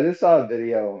just saw a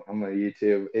video on my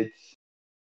YouTube. It's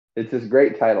this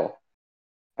great title.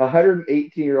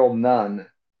 118-year-old nun,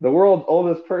 the world's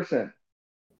oldest person,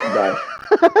 dies.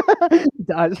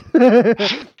 Does.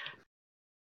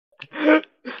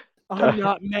 I'm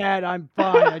not mad. I'm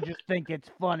fine. I just think it's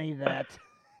funny that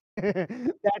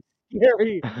that's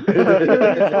scary. That's seriously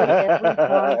every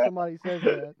time somebody says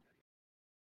that.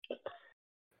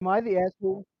 Am I the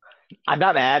asshole? I'm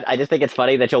not mad. I just think it's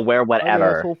funny that you'll wear Am I the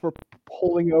whatever. asshole for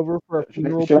pulling over for a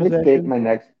funeral Should I fake procession? my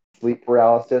next sleep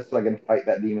paralysis so I can fight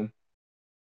that demon?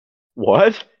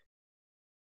 What?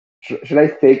 Should I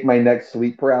fake my next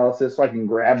sleep paralysis so I can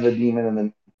grab the demon and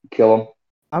then kill him?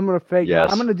 I'm gonna fake.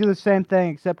 Yes. I'm gonna do the same thing,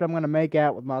 except I'm gonna make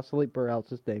out with my sleep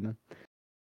paralysis demon.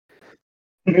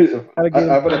 I'm Gotta get him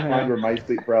gonna somehow. find where my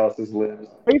sleep paralysis lives.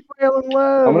 We fell in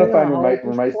love. I'm gonna in find a where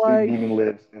hopeless my sleep place. demon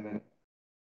lives, and then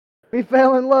We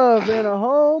fell in love in a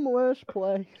homeless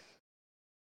place.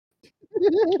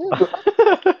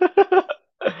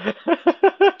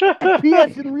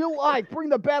 P.S. in real life, bring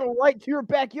the battle right to your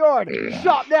backyard.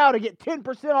 Shop now to get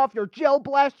 10% off your Gel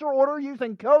Blaster order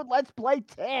using code Let's Play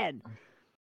 10.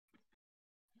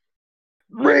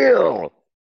 Real.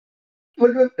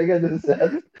 look what the guy just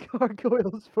said.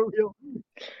 Gargoyles for real.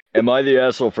 Am I the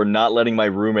asshole for not letting my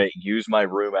roommate use my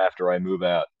room after I move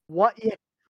out? What? Yeah.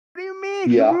 What do you mean?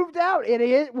 Yeah. You moved out,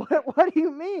 idiot. What do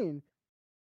you mean?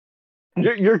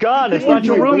 You're gone. It's What not is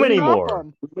your my room room?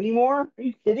 anymore. Anymore? Are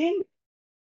you kidding?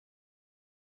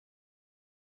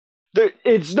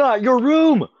 It's not your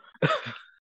room.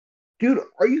 Dude,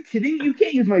 are you kidding? You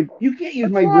can't use my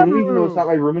That's my room even though it's not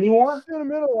my room anymore. It's in the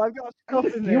middle. I've got I'm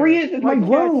stuff in there. furious. It's my cat's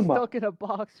room. stuck in a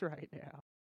box right now.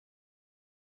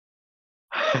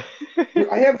 Dude,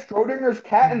 I have Schrodinger's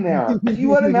cat in there. If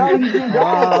you let him out, he's gonna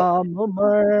die. I'm a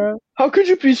man. How could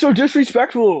you be so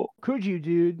disrespectful? Could you,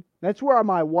 dude? That's where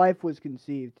my wife was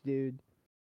conceived, dude.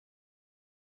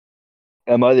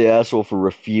 Am I the asshole for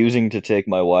refusing to take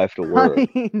my wife to work? I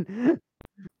mean,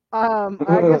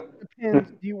 I guess it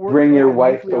depends. Do you work Bring like your a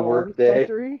wife monthly to alarm work day.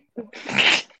 factory?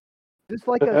 Just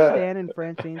like a Stan and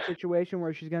Francine situation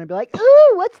where she's gonna be like,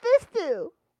 "Ooh, what's this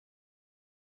do?"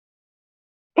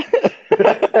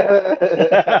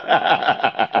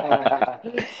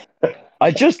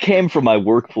 I just came from my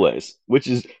workplace, which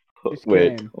is. Just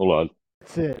Wait, came. hold on.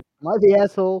 That's it. Am I the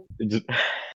asshole?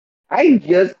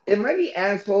 Am I the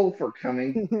asshole for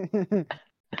coming?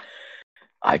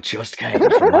 I just came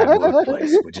from my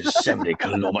workplace, which is 70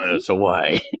 kilometers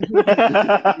away.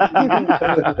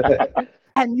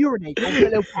 And urinate on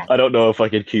fellow passengers. I don't know if I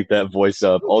can keep that voice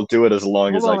up. I'll do it as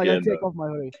long as Hold on, I I gotta can. take off my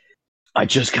hoodie. I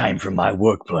just came from my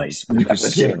workplace, which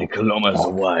was 70 kilometers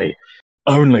away,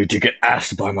 only to get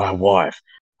asked by my wife,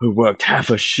 who worked half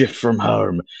a shift from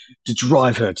home, to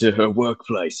drive her to her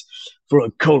workplace for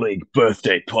a colleague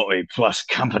birthday party plus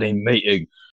company meeting.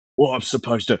 Well, I'm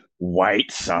supposed to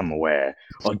wait somewhere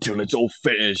until it's all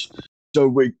finished so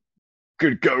we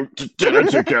could go to dinner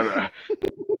together.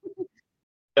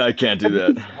 I can't do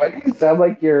that. Why do you sound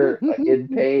like you're in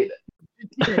pain?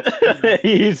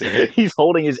 he's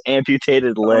holding his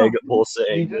amputated leg while You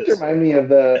saying just this. remind me of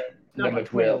the Number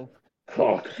 12.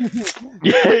 Cock.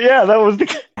 Yeah, that was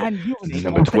the And urinate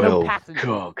number on fellow 12. passengers.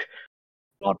 Cock.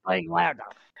 Not playing louder.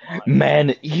 Man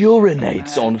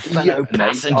urinates on fellow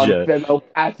passenger, On fellow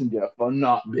passenger for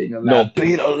not being allowed. not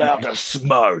being allowed to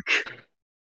smoke.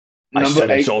 I Number said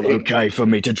it's all 18. okay for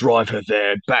me to drive her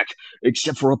there and back,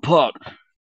 except for a part.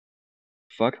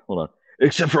 Fuck, hold on.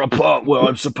 Except for a part where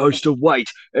I'm supposed to wait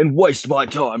and waste my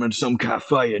time in some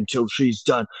cafe until she's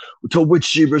done. To which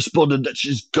she responded that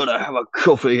she's gonna have a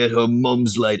coffee at her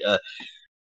mum's later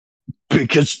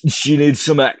because she needs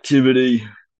some activity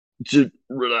to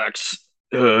relax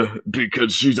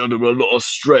because she's under a lot of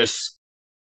stress.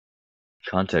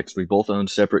 Context: we both own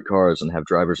separate cars and have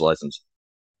driver's license.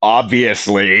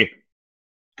 Obviously,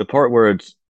 the part where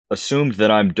it's assumed that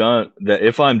I'm done, that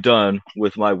if I'm done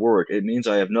with my work, it means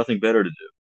I have nothing better to do.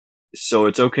 So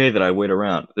it's okay that I wait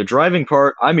around. The driving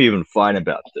part, I'm even fine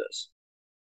about this.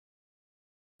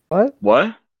 What?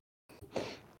 What?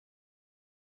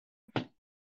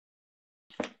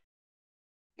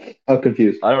 I'm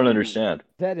confused. I don't understand. Is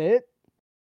that it?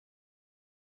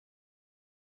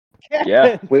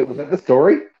 Yeah. Wait, was that the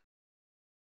story?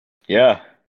 Yeah.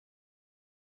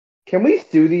 Can we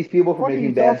sue these people for What are you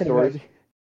making bad talking stories? about?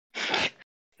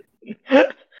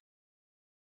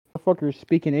 Motherfucker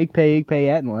speaking Igpay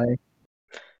Atenlay.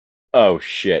 Oh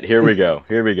shit, here we go.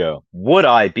 Here we go. Would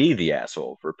I be the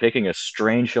asshole for picking a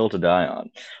strange hill to die on?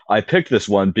 I picked this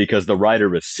one because the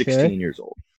writer is 16 Okay. years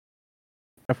old.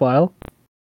 A file?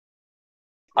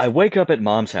 I wake up at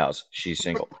mom's house, she's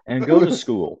single, and go to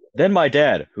school. Then my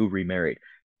dad, who remarried,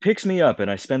 picks me up and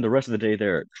I spend the rest of the day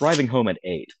there, driving home at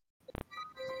 8.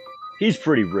 He's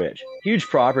pretty rich, huge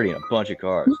property and a bunch of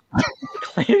cars.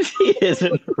 Claims he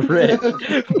isn't rich,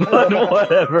 but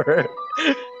whatever.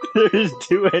 There's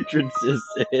 2 entrances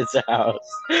to his house.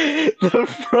 The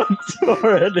front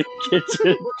door and the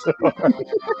kitchen door.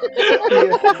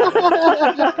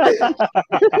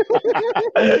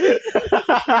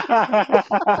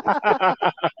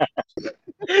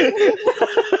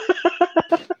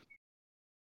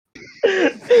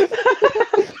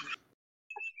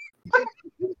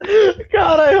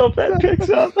 God, I hope that picks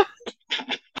up.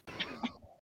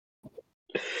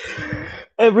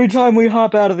 Every time we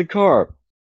hop out of the car,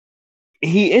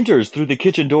 he enters through the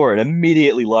kitchen door and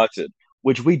immediately locks it,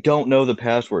 which we don't know the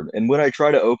password. And when I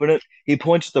try to open it, he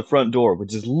points to the front door,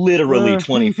 which is literally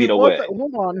 20 feet away.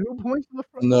 Hold on, who points to the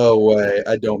front? No way.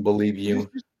 I don't believe you.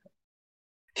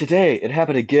 Today, it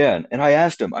happened again, and I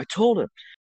asked him, I told him,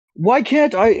 why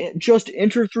can't I just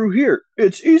enter through here?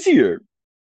 It's easier.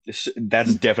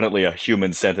 That's definitely a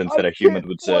human sentence that a human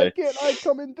would say. Why can't I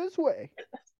come in this way?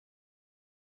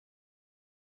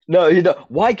 No,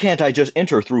 why can't I just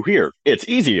enter through here? It's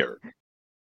easier.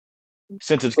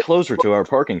 Since it's closer to our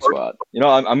parking spot.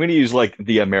 I'm going to use like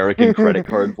the American credit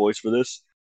card voice for this.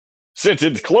 Since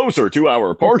it's closer to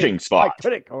our parking spot.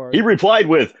 Credit card. He replied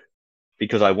with,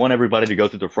 because I want everybody to go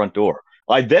through the front door.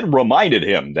 I then reminded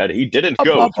him that he didn't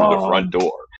go through the front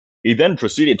door. He then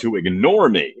proceeded to ignore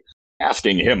me,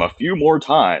 asking him a few more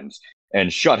times,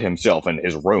 and shut himself in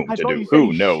his room to do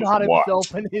who knows shot what.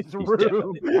 Himself in his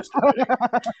room.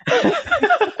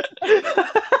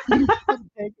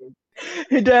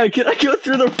 Hey, Dad, can I go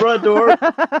through the front door?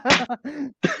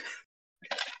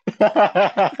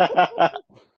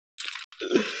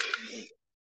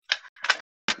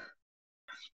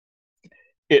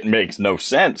 It makes no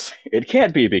sense. It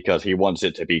can't be because he wants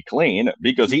it to be clean,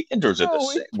 because he enters it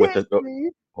with the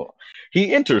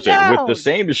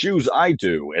same shoes I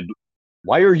do. And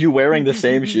why are you wearing the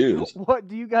same shoes? What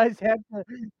do you guys have to?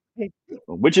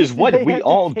 Which is what we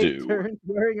all do. Turns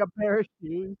wearing a pair of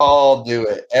shoes. All do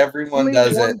it. Everyone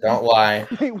does it. Don't lie.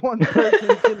 Only one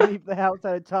person can leave the house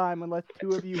at a time unless 2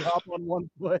 of you hop on one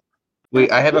foot.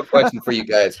 Wait, I have a question for you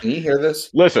guys. Can you hear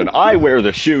this? Listen, I wear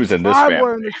the shoes in this family. I'm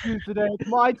wearing the shoes today. It's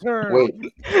my turn. Wait.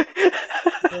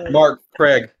 Mark,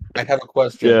 Craig, I have a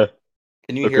question. Yeah.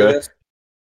 Can you hear this?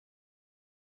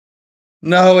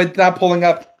 No, it's not pulling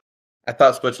up. I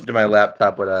thought switching to my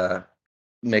laptop would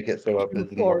make it so up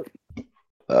as more.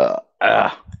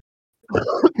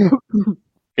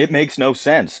 It makes no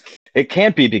sense. It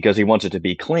can't be because he wants it to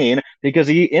be clean, because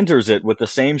he enters it with the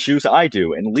same shoes I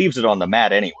do and leaves it on the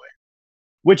mat anyway.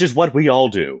 Which is what we all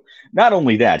do. Not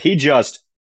only that, he just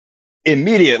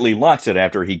immediately locks it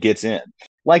after he gets in.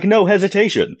 Like no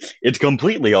hesitation. It's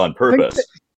completely on purpose.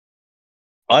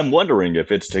 I'm wondering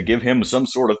if it's to give him some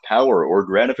sort of power or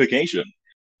gratification.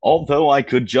 Although I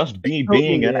could just be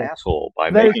being an asshole by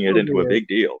making it into a big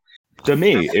deal. To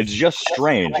me, it's just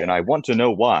strange, and I want to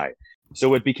know why.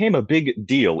 So it became a big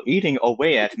deal eating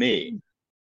away at me.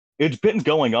 It's been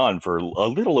going on for a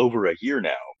little over a year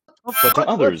now. But to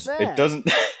others, it doesn't...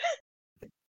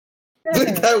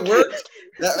 That worked?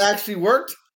 That actually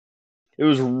worked? It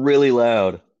was really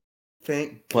loud.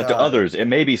 Thank But God. to others, it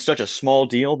may be such a small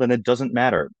deal that it doesn't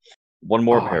matter. One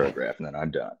more paragraph, and then I'm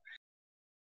done.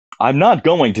 I'm not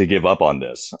going to give up on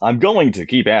this. I'm going to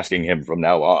keep asking him from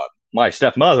now on. My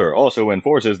stepmother also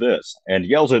enforces this, and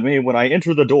yells at me when I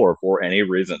enter the door for any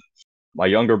reason. My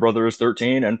younger brother is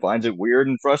 13 and finds it weird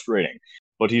and frustrating,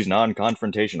 but he's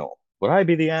non-confrontational. Would I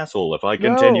be the asshole if I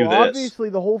continue this? Obviously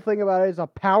the whole thing about it is a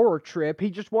power trip. He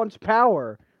just wants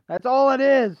power. That's all it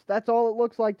is. That's all it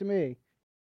looks like to me.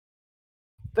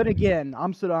 Then again,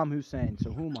 I'm Saddam Hussein, so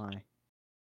who am I?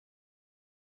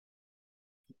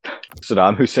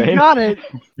 Saddam Hussein? You got it.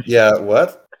 Yeah,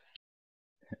 what?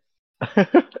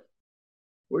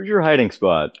 Where's your hiding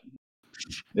spot?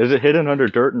 Is it hidden under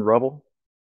dirt and rubble?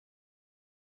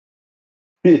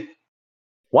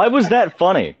 Why was that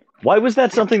funny? Why was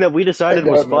that something that we decided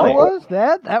was funny? What was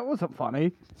that? That wasn't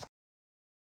funny.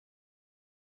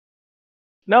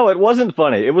 No, it wasn't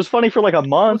funny. It was funny for like a It was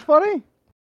month. funny.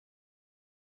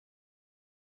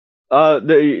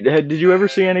 Did you ever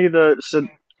see any of the...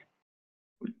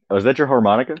 Oh, is that your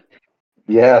harmonica?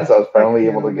 Yes, I was finally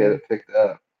able to get it picked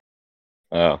up.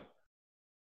 Oh.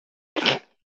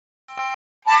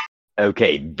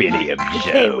 Okay, William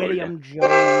Okay, Joel. William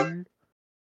Joel.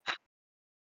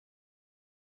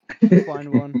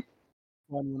 Find one.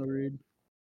 Find one to read.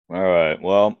 All right,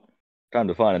 well, time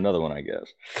to find another one, I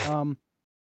guess.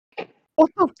 What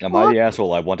the Am fuck? I the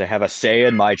asshole? I want to have a say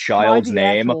in my child's Am I the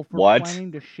name. asshole for What?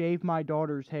 planning to shave my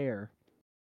daughter's hair?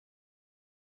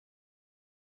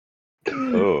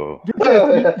 Oh.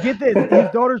 Get this.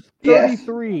 His daughter's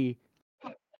 33,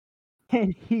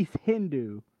 and he's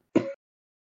Hindu.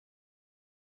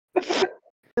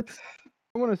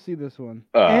 I want to see this one.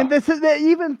 And this is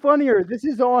even funnier. This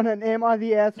is on an Am I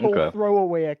the Asshole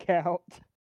throwaway account.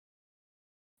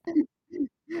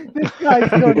 This guy's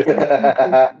done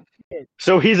some shit.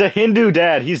 So he's a Hindu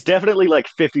dad. He's definitely like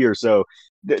 50 or so.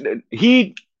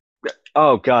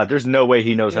 Oh god, there's no way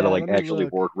he knows how to like actually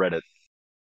work Reddit.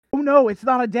 Oh no, it's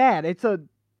not a dad. It's a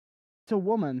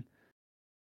woman.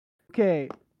 Okay.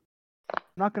 I'm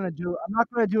not gonna do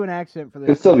an accent for this.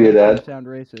 Could still be a dad. Sound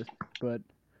racist, but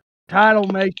title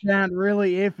may sound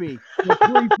really iffy. The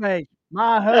preface,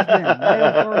 my husband,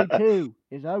 male 32,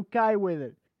 is okay with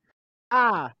it.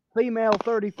 I, female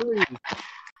 33.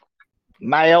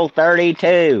 Male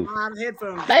 32.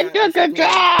 Headphones. They took the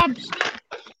jobs.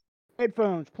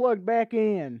 Headphones plugged back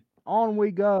in. On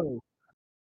we go.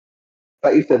 I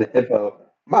thought you said hippo.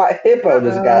 My hippo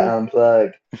just got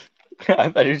unplugged. I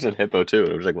thought you said hippo too.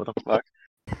 I was like, what the fuck?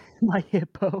 My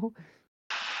hippo.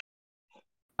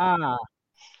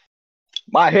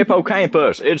 My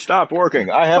hippocampus. It stopped working.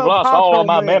 I have lost all of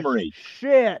my memory.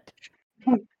 Shit.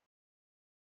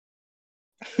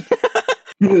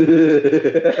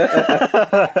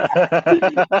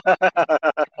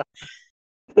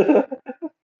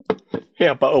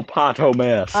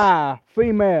 Hippopotamus. I,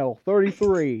 female,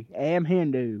 33, am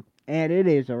Hindu, and it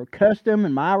is a custom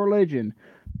in my religion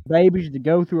for babies to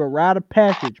go through a rite of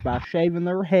passage by shaving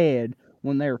their head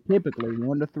when they are typically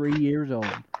 1 to 3 years old.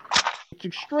 It's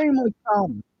extremely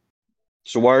common.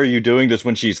 So why are you doing this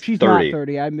when she's 30? She's not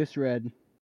 30. I misread.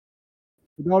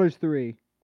 The daughter's 3.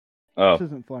 Oh. This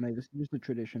isn't funny. This is just a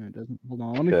tradition. It doesn't. Hold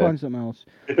on. Let me find something else.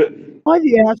 Why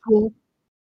the asshole?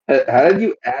 How did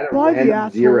you add a Why the random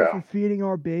asshole zero? for feeding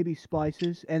our baby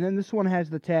spices? And then this one has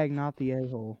the tag, not the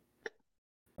a-hole.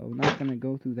 Oh, not gonna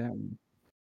go through that one.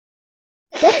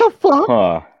 What the fuck?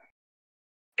 Huh.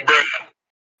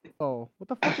 Oh, what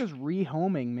the fuck does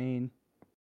rehoming mean?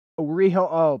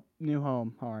 Oh, new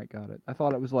home. Alright, got it. I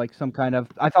thought it was like some kind of...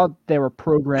 I thought they were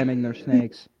programming their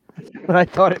snakes. But I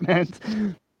thought it meant...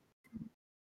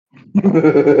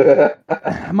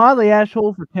 Am I the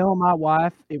asshole for telling my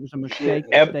wife it was a mistake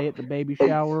to stay at the baby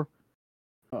shower?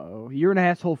 Uh-oh. You're an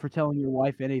asshole for telling your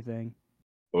wife anything.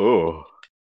 Oh.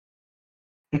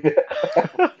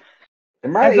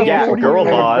 Am I As a the Yeah, answer 40 for girl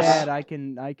year old boss. dad, I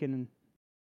can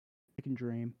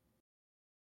dream.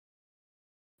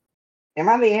 Am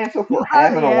I the answer for Am I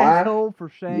having the a wife? asshole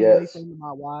for saying Yes. anything to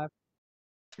my wife?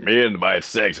 Me and my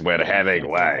sex when having Sex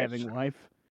when wife. having wife.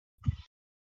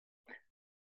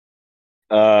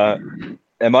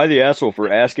 Am I the asshole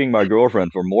for asking my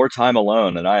girlfriend for more time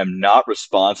alone and I am not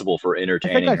responsible for I think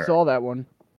entertaining I her? saw that one.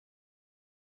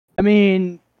 I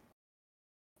mean,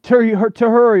 to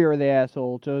her, you're the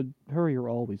asshole. To her, you're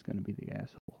always going to be the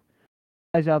asshole.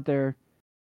 Guys out there,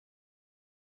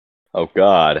 Oh,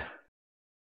 God.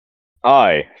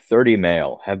 I, 30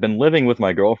 male, have been living with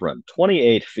my girlfriend,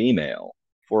 28 female,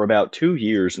 for about 2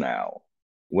 years now.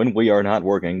 When we are not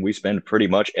working, we spend pretty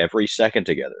much every second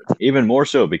together, even more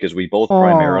so because we both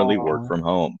primarily work Aw. from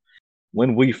home.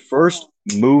 When we first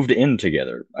moved in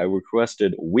together, I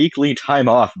requested weekly time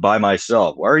off by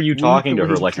myself. Why are you talking to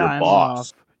her Weekly like your time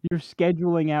boss? off. You're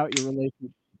scheduling out your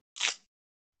relationship.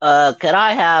 Could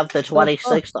I have the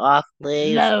 26th off,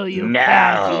 please? No, you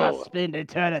can't. You No. must spend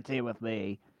eternity with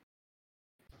me.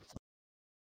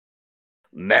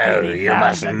 No, Be you found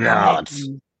must at not.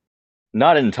 dimensions.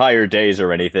 Not entire days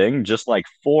or anything, just like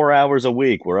 4 hours a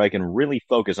week where I can really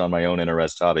focus on my own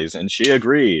interest hobbies, and she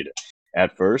agreed.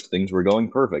 At first, things were going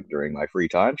perfect. During my free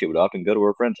time, she would often go to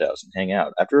her friend's house and hang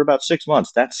out. After about 6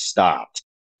 months, that stopped.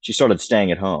 She started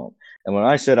staying at home. And when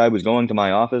I said I was going to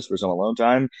my office for some alone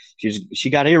time, she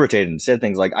got irritated and said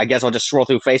things like, I guess I'll just scroll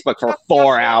through Facebook for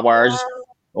 4 hours.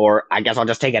 Or I guess I'll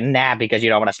just take a nap because you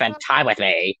don't want to spend time with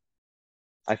me.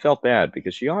 I felt bad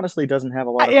because she honestly doesn't have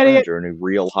a lot of Idiot. friends or any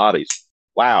real hobbies.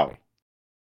 Wow.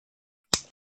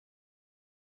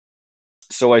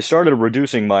 So I started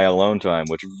reducing my alone time,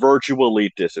 which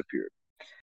virtually disappeared.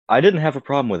 I didn't have a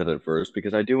problem with it at first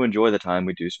because I do enjoy the time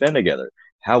we do spend together.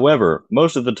 However,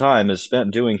 most of the time is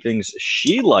spent doing things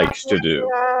she likes to do,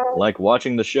 like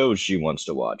watching the shows she wants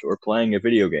to watch or playing a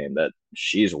video game that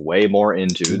she's way more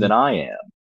into than I am.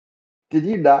 Did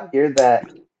you not hear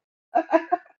that?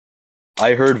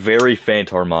 I heard very faint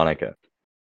harmonica.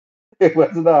 It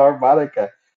wasn't a harmonica.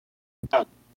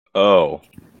 Oh.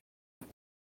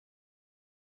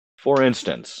 For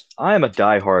instance, I am a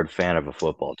die-hard fan of a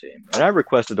football team, and I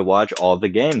requested to watch all the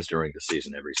games during the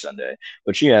season every Sunday.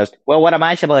 But she asked, Well, what am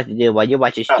I supposed to do while you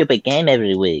watch a stupid game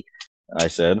every week? I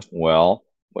said, well,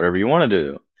 whatever you want to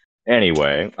do.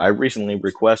 Anyway, I recently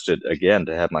requested again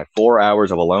to have my 4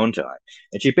 hours of alone time,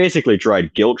 and she basically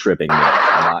tried guilt tripping me into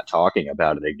not talking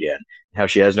about it again. How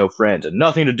she has no friends and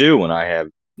nothing to do when I have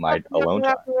my alone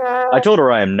time. I told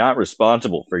her I am not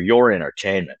responsible for your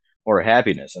entertainment or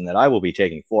happiness, and that I will be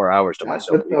taking 4 hours to God,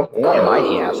 myself. what the Am I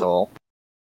horn? the asshole?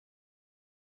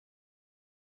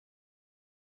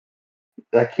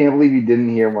 I can't believe you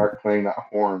didn't hear Mark playing that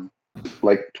horn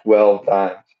like 12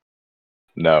 times.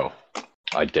 No,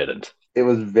 I didn't. It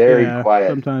was very Yeah, quiet.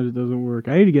 sometimes it doesn't work.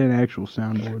 I need to get an actual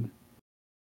soundboard.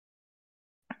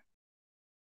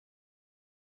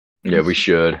 Yeah, we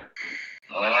should.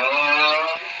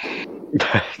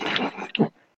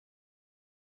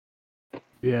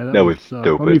 Yeah, that That would was suck.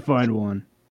 Let me stupid. find one.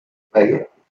 Like,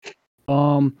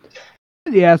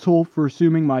 The asshole for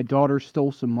assuming my daughter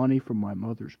stole some money from my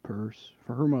mother's purse.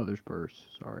 For her mother's purse,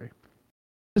 sorry.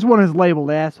 This one is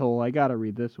labeled asshole. I gotta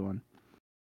read this one.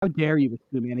 How dare you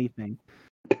assume anything?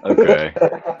 Okay.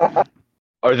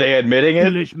 Are they admitting it?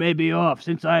 English may be off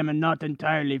since I am not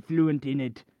entirely fluent in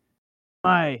it.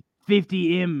 My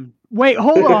 50M. Wait,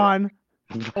 hold on.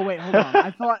 Oh wait, hold on.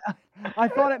 I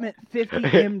thought it meant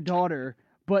 50M daughter,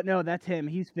 but no, that's him.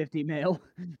 He's 50 male.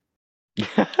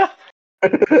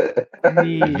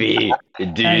 V,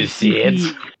 do you see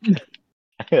it?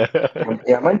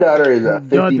 yeah, my daughter is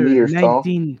 50 daughter, meters tall.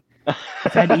 19.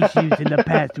 Has had issues in the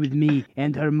past with me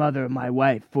and her mother, my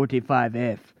wife,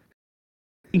 45F.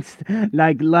 Things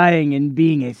like lying and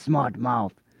being a smart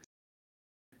mouth.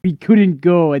 We couldn't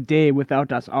go a day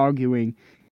without us arguing.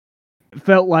 It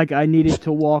felt like I needed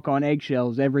to walk on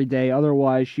eggshells every day,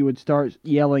 otherwise she would start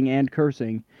yelling and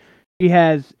cursing. She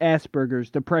has Asperger's,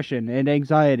 depression, and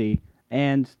anxiety,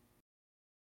 and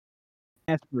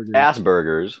Asperger's.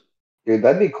 Asperger's. Dude,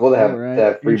 that'd be cool to All have,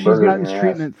 right. free And she's burgers gotten in her ass.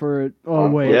 treatment for it. Oh,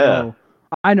 wait. Yeah. Oh.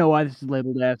 I know why this is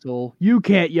labeled asshole. You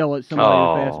can't yell at somebody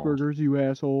with Asperger's, you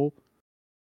asshole.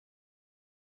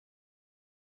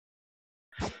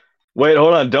 Wait,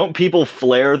 hold on. Don't people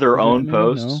flare their own No.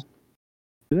 posts?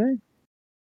 Do they?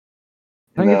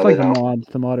 I think No, it's like they the don't. mods,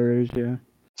 the moderators, yeah.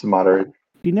 It's moderate.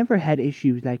 She never had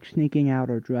issues like sneaking out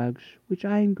or drugs, which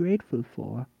I am grateful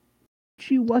for.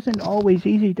 She wasn't always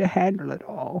easy to handle at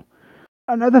all.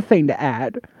 Another thing to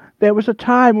add, there was a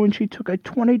time when she took a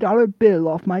 $20 bill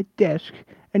off my desk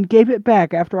and gave it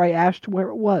back after I asked where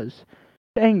it was,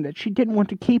 saying that she didn't want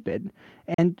to keep it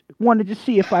and wanted to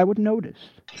see if I would notice.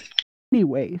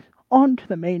 Anyways, on to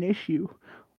the main issue.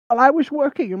 While I was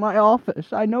working in my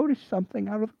office, I noticed something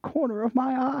out of the corner of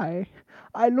my eye.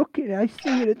 I look and I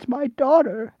see that it's my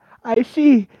daughter. I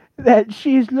see that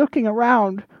she's looking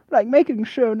around, like making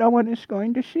sure no one is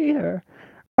going to see her.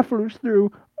 Ruffles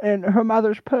through in her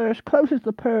mother's purse, closes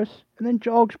the purse, and then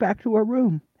jogs back to her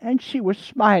room. And she was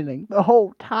smiling the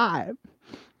whole time.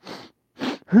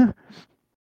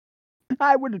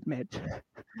 I would admit,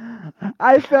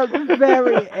 I felt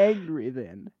very angry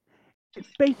then. It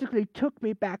basically took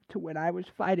me back to when I was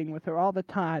fighting with her all the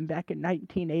time back in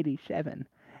 1987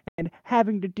 and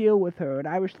having to deal with her, and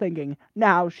I was thinking,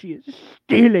 now she is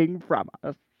stealing from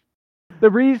us. The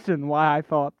reason why I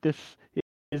thought this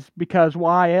is because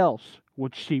why else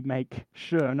would she make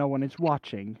sure no one is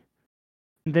watching?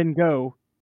 And then go,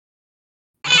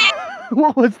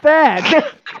 what was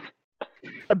that?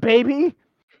 A baby?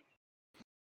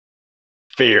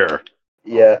 Fear.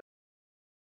 Yeah.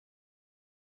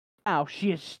 Now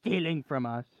she is stealing from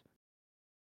us.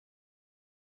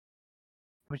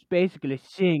 I was basically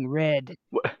seeing red.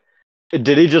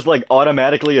 Did he just like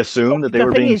automatically assume that they The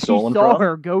were thing being is, he stolen saw from?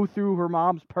 her go through her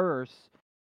mom's purse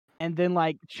and then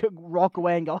like walk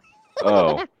away and go.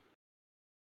 Oh.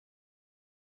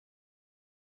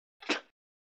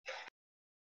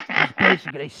 He's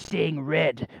basically seeing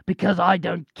red because I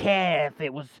don't care if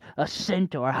it was a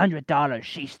cent or $100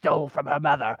 she stole from her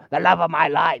mother, the love of my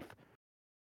life.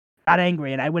 I got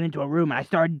angry and I went into a room and I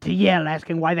started to yell,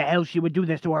 asking why the hell she would do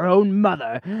this to her own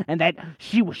mother and that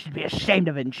she should be ashamed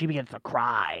of it, and she begins to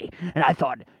cry. And I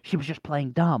thought she was just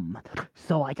playing dumb.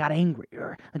 So I got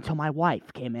angrier until my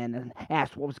wife came in and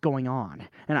asked what was going on,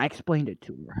 and I explained it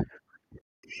to her.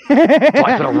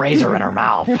 I put a razor in her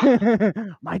mouth.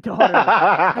 My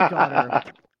daughter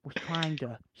was trying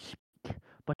to speak,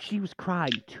 but she was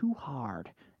crying too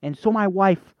hard. And so my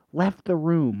wife left the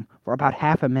room for about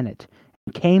half a minute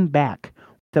and came back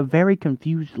with a very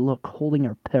confused look holding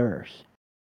her purse.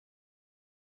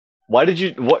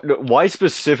 Why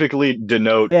specifically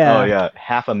denote, oh yeah,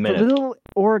 half a The minute? little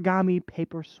origami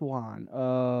paper swan.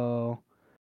 Oh.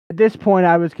 At this point,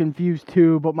 I was confused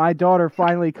too, but my daughter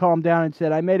finally calmed down and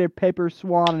said, I made a paper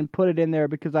swan and put it in there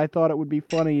because I thought it would be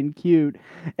funny and cute.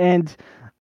 And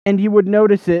you would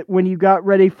notice it when you got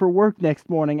ready for work next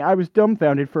morning. I was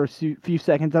dumbfounded for a few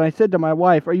seconds, and I said to my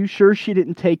wife, are you sure she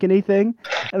didn't take anything?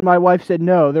 And my wife said,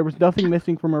 no, there was nothing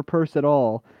missing from her purse at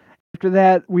all. After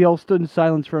that, we all stood in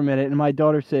silence for a minute, and my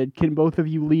daughter said, can both of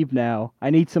you leave now?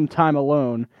 I need some time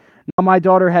alone. Now, my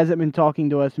daughter hasn't been talking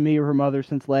to us, me or her mother,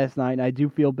 since last night, and I do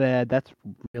feel bad. That's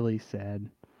really sad.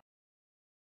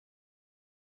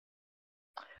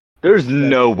 There's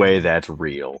no way that's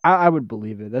real. I would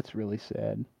believe it. That's really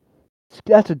sad.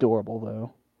 That's adorable,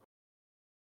 though.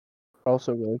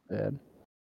 Also really sad.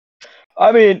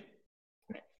 I mean,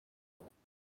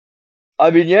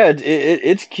 yeah,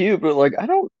 it's cute, but like, I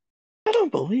don't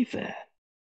believe that.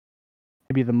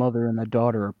 Maybe the mother and the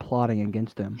daughter are plotting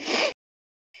against him.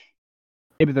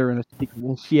 Maybe they're in a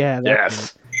secret. Yeah, that's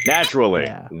Yes, naturally,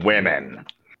 Yeah. women.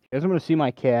 Guys, I'm gonna see my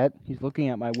cat. He's looking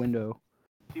at my window.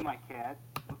 See my cat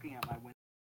looking at my window.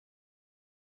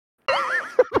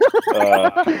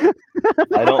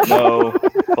 I don't know.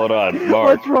 Hold on,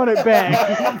 Mark. Let's run it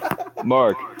back.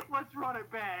 Mark. Let's run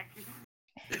it back.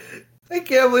 I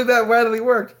can't believe that finally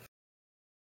worked.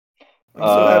 I'm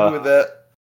so happy with that.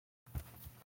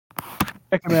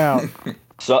 Check him out.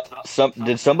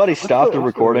 Did somebody stop the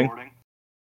recording?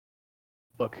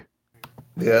 Look.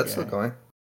 Yeah, it's still going.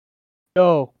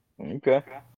 No. Okay.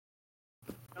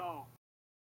 No.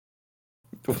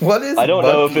 What is? I don't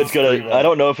know if monkey it's gonna. screaming? I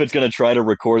don't know if it's gonna try to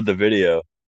record the video.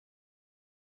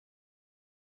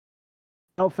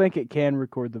 I don't think it can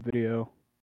record the video.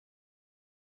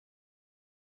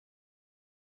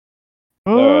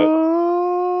 Alright.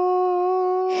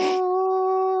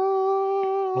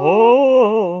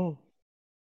 Oh.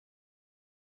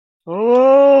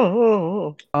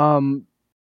 Oh.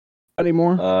 Any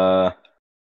more? Am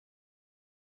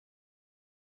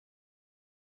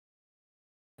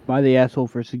I the asshole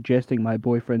for suggesting my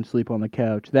boyfriend sleep on the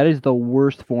couch? That is the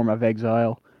worst form of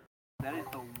exile. Have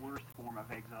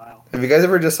you guys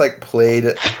ever just like played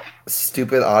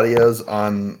stupid audios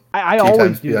on? I Two always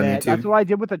times do speed on that. YouTube? That's what I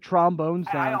did with the trombone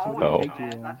sound. So it Oh. wouldn't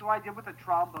take too long. That's what I did with the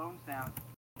trombone sound.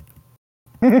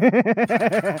 Am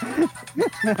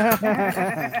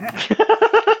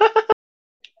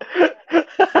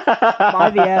I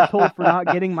the asshole for not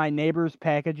getting my neighbor's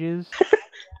packages?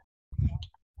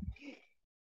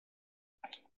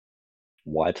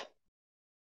 What?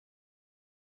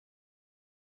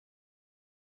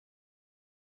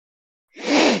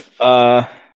 Huh.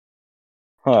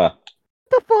 What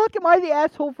the fuck? Am I the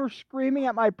asshole for screaming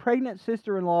at my pregnant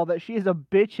sister-in-law that she is a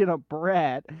bitch and a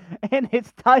brat? And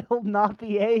it's titled Not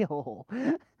the A-hole.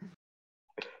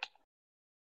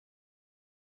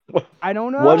 I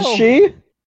don't know. Was she?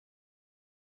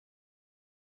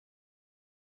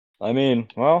 I mean,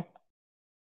 well,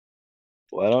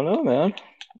 I don't know, man.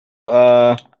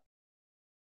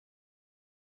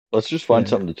 Let's just find Okay.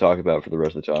 something to talk about for the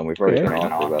rest of the time. We've already been on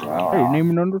for about an hour. I didn't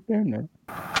even understand that.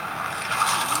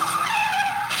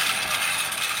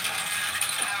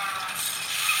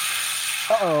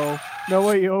 Uh-oh.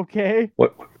 Noah, you okay?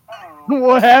 What?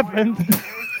 What happened?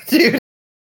 Dude.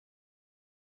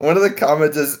 One of the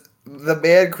comments is the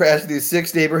man crashed these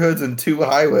 6 neighborhoods and 2 Where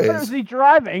is highways. he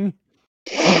driving?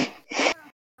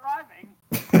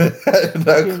 No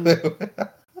clue.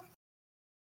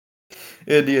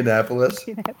 Indianapolis.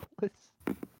 Indianapolis.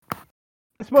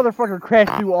 This motherfucker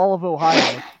crashed through all of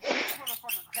Ohio.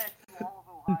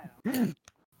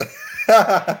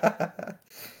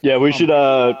 Yeah, we should.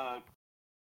 Why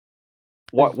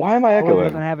am I Oh, he echoing?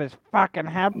 doesn't have his fucking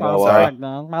headphones No, on,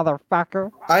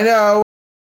 motherfucker. I know.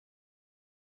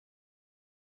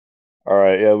 All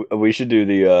right, yeah, we should do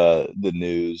the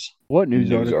news What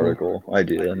news article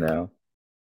idea now.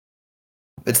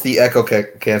 It's the echo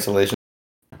cancellation.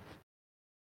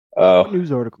 Oh, What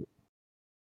news article?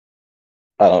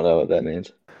 I don't know what that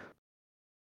means.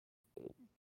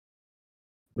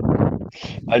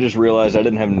 I just realized I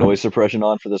didn't have noise suppression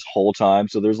on for this whole time,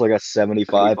 so there's like a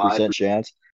 75%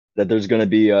 chance that there's going to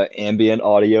be ambient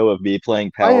audio of me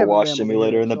playing I Power haven't Wash been able to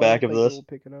Simulator hear it, in the so I don't back of think it this. will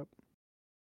pick it up.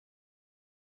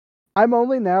 I'm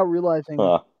only now realizing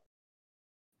Huh.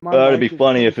 my That'd mic be is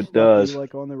funny pretty if it stuffy, does.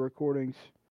 like on the recordings.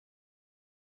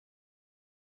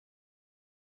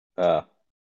 I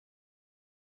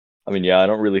mean, yeah, I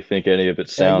don't really think any of it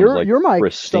Yeah, sounds your like your mic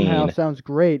pristine. somehow sounds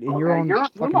great, and you're on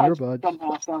fucking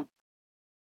earbuds.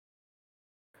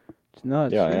 It's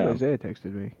nuts. Yeah, I Look what am. Isaiah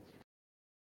texted me.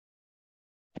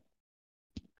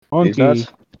 He's nuts.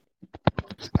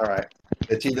 All right.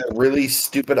 It's either really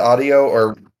stupid audio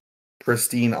or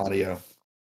pristine audio.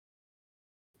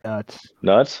 Nuts.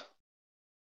 Nuts?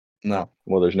 No.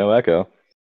 Well, there's no echo.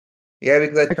 Yeah,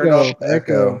 because I turned off the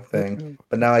echo thing,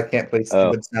 but now I can't play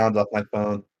stupid sounds off my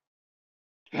phone.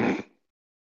 Because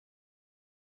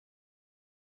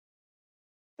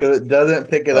it doesn't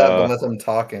pick it up unless I'm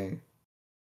talking.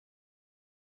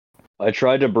 I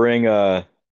tried to bring a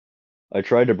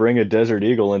Desert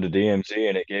Eagle into DMZ,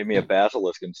 and it gave me a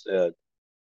Basilisk instead.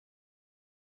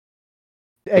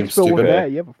 Expo with stupid. that,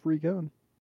 you have a free gun.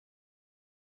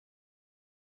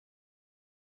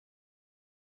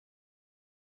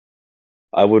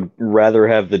 I would rather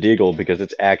have the Deagle because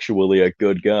it's actually a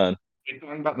good gun. Are you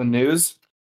talking about the news?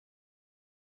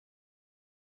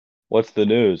 What's the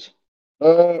news? I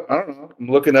don't know. I'm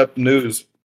looking up news.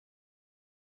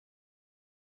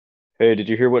 Hey, did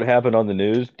you hear what happened on the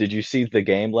news? Did you see the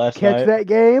game last Catch night? that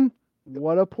game?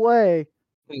 What a play.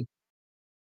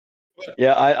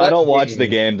 Yeah, I don't watch the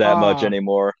game that much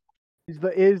anymore.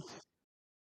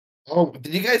 Oh,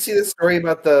 did you guys see the story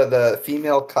about the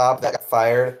female cop that got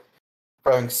fired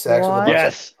for having sex with a bunch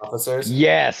Yes. of officers?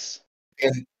 Yes.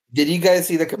 And did you guys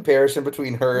see the comparison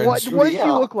between her What and does she Judy?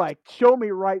 look like? Show me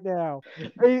right now.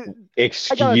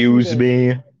 Excuse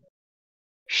me.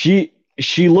 She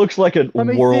looks like a Let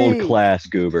me world-class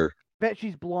goober. Bet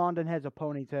she's blonde and has a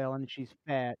ponytail and she's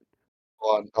fat.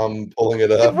 I'm pulling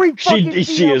it up. Every fucking She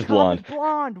female is cop blonde. is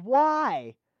blonde.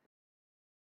 Why?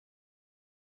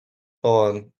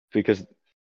 Hold on. Because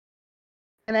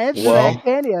And answer Well- that,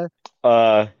 can you?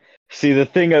 see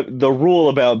the rule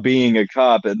about being a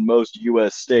cop in most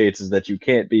US states is that you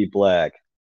can't be black.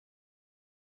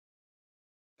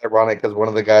 Ironic because one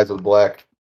of the guys was black.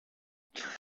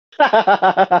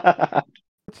 What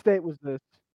state was this?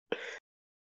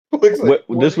 Looks like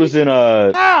This was in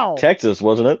Ow! Texas,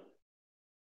 wasn't it?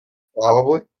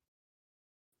 probably. Show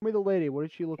me the lady. What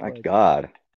did she look My like? God.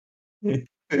 Why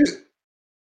is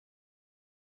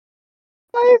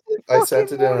it I sent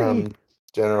fucking it Morty? in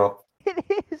general.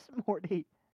 It is Morty.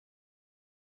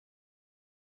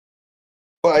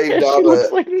 She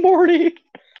looks like Morty.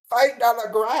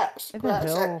 $5 grass. What the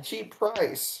hell? at cheap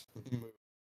price.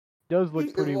 Does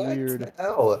look pretty What weird. the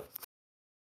hell?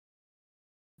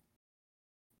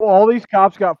 Well, all these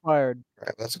cops got fired. All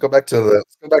right, let's go back to the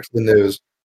news.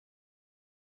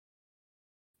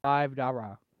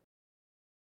 $5.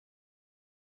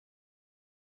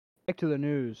 Back to the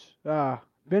news.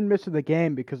 Been missing the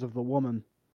game because of the woman.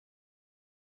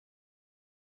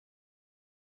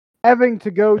 Having to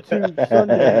go to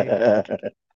Sunday.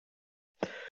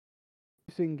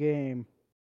 Missing game.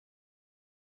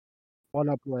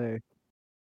 Wanna play?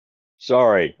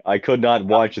 Sorry, I could not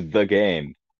watch the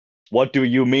game. What do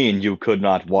you mean you could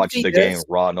not watch See the this? game,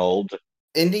 Ronald?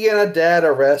 Indiana dad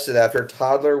arrested after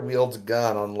toddler wields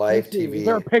gun on Let me live see. Is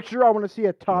there a TV. picture? I want to see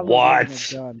a toddler What?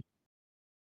 wielding a gun.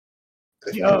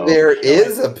 Yo, There show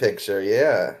is it. a picture,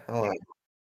 yeah. Hold on.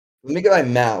 Let me get my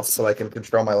mouse so I can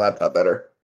control my laptop better.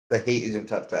 I hate using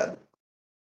touchpad.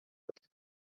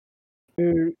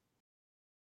 Dude,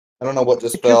 I don't know what to it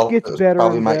just spell. gets It was better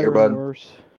probably and my better and earbud.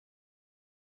 worse.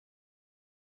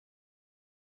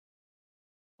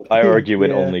 I argue it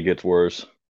Yeah. only gets worse.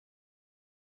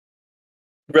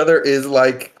 Brother is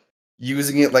like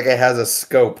using it like it has a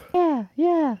scope. Yeah,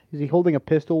 yeah. Is he holding a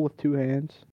pistol with two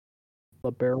hands?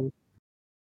 A barrel.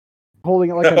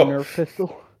 Holding it like a No. Nerf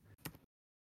pistol.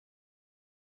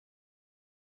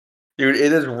 Dude,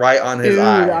 it is right on his Dude,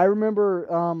 eye. I remember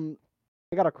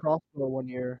I got a crossbow one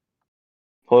year.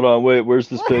 Hold on, wait, where's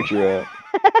this picture at?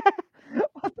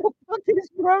 What the fuck is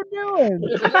bro doing?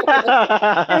 Dude.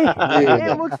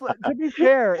 It looks like, to be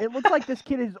fair, it looks like this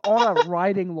kid is on a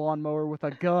riding lawnmower with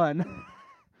a gun.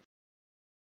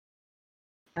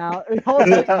 Now, he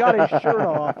also got his shirt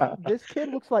off. This kid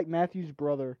looks like Matthew's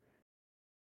brother.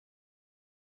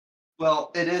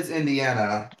 Well, it is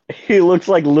Indiana. He looks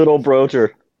like Little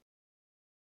Broter.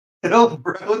 Little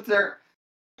brother.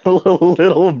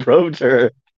 Little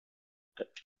Broter.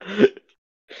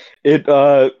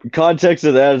 Context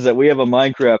of that is that we have a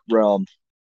Minecraft realm.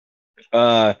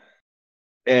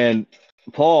 And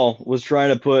Paul was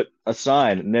trying to put a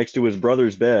sign next to his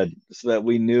brother's bed so that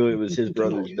we knew it was his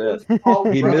brother's bed.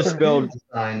 He misspelled.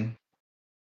 Sign.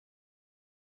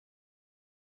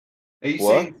 Are you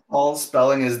What? saying Paul's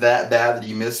spelling is that bad that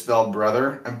you misspelled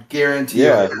brother? I guarantee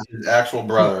Yeah. you it's his actual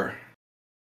brother.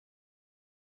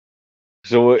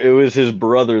 So it was his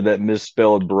brother that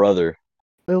misspelled brother.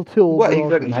 Little What? He's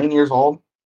brother. like 9 years old.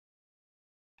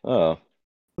 Oh,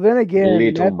 Then again,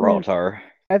 little Matthew's, brother.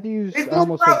 Matthew's I Little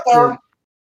almost said brother. kid.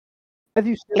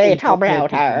 Matthew's Little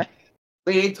brother.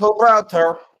 Little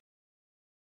brother.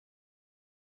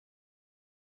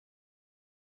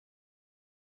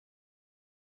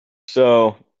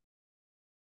 So,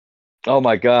 oh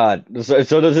my God.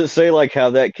 So does it say like how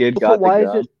that kid Also, got the why is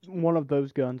gun? it one of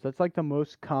those guns? That's like the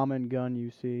most common gun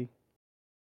you see.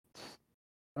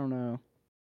 I don't know.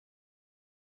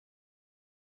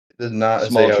 It does not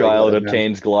Small say how he child got it, man.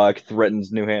 obtains Glock,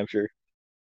 threatens New Hampshire.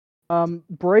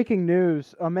 Breaking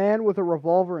news. A man with a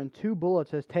revolver and 2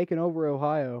 bullets has taken over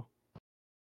Ohio.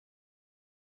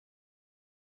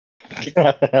 I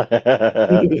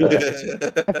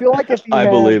feel like if you I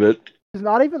have, believe it. it's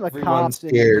not even the Everyone's cops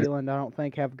in New scared. Zealand, I don't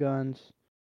think, have guns.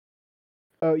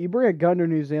 Oh, you bring a gun to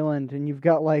New Zealand and you've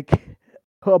got like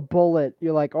a bullet.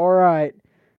 You're like, all right,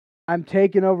 I'm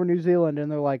taking over New Zealand. And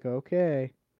they're like,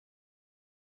 okay.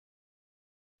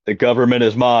 The government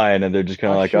is mine, and they're just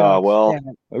kind of like, oh, shucks, well, damn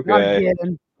it. Not okay,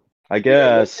 again. I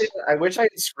guess. I wish I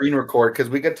could screen record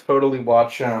because we could totally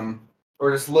watch or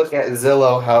just look at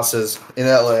Zillow houses in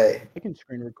LA. I can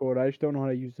screen record. I just don't know how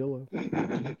to use Zillow.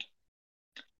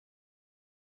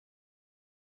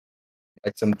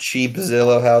 Like some cheap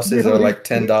Zillow houses are like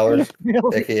 $10,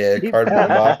 aka a cardboard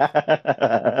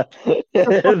box.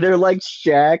 They're like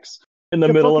shacks in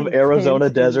the middle of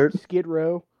Arizona desert. Skid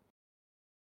Row.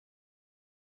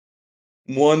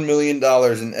 $1 million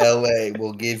in LA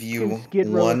will give you Skid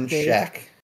Row one Estates. shack.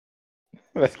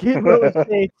 Skid Row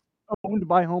Estates owned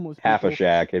by homeless people. Half a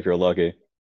shack if you're lucky.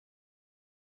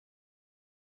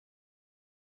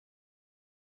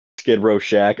 Skid Row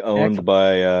Shack owned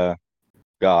by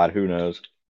God, who knows?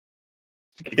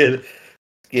 Skid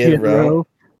Row.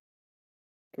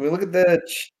 Can we look at the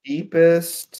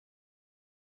cheapest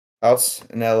house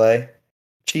in LA?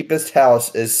 Cheapest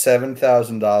house is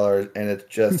 $7,000, and it's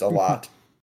just a lot.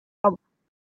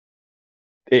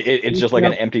 It's just like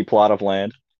an empty plot of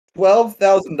land.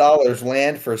 $12,000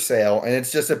 land for sale, and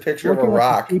it's just a picture of a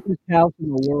rock. The cheapest house in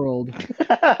the world.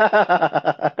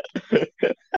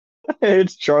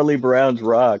 It's Charlie Brown's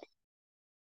rock.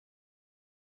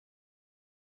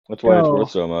 That's why it's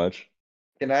worth so much.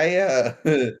 Can I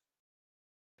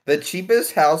the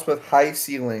cheapest house with high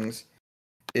ceilings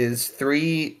is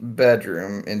 3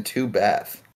 bedroom and 2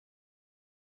 bath.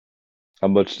 How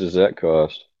much does that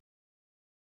cost?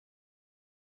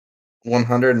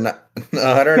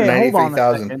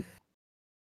 $193,000.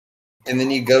 And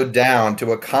then you go down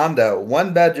to a condo,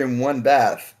 1 bedroom, 1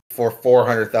 bath for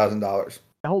 $400,000.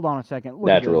 Hold on a second. Look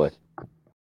Naturally. At this.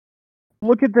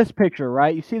 Look at this picture,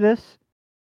 right? You see this?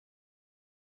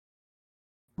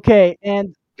 Okay,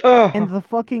 and the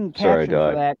fucking caption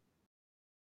for that.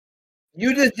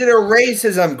 You just did a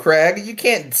racism, Craig. You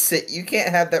can't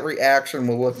have that reaction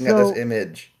when looking at this So-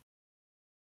 image.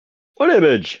 What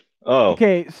image? Oh,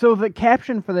 Okay, so the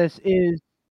caption for this is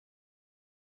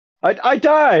I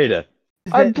died.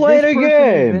 I'm that playing this a person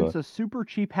game. invents a super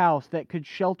cheap house that could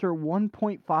shelter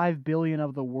 1.5 billion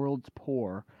of the world's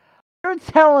poor. You're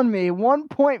telling me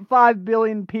 1.5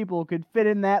 billion people could fit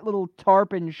in that little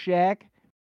tarpon shack?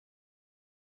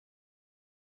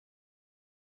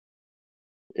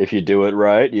 If you do it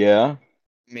right, yeah.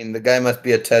 I mean, the guy must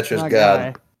be a Tetris Not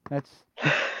god. guy. That's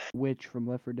Witch from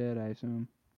Left 4 Dead, I assume.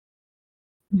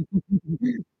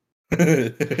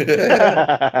 This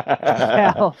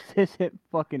house isn't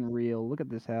fucking real. Look at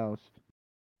this house.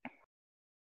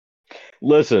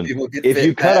 Listen, People could if fit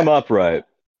you cut that them up right,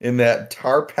 in that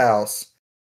tarp house.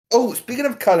 Oh, speaking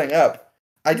of cutting up,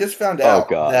 I just found Oh, out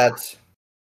God. that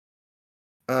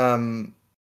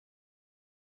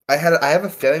I have a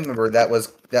family member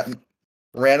that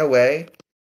ran away,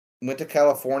 went to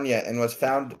California, and was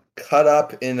found cut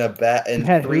up in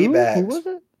Had 3 who? bags. Who was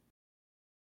it?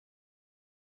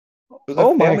 It was a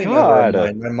Oh my family member of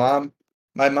God. mine.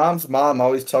 My mom's mom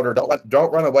always told her,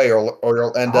 "Don't run away, or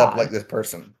you'll end up God. like this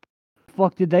person."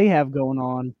 Fuck did they have going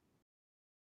on?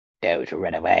 Don't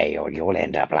run away or you'll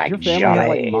end up Does like your family have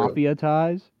like Johnny. mafia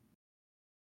ties?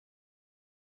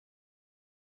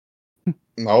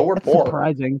 No, we're That's poor.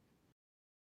 surprising.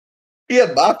 He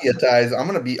had mafia ties. I'm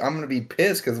gonna be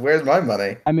pissed because where's my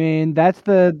money? I mean, that's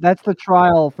the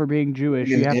trial for being Jewish.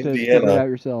 In You have to figure it Indiana. out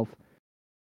yourself.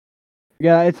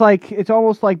 Yeah, it's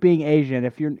almost like being Asian.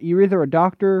 If you're either a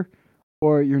doctor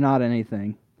or you're not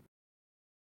anything.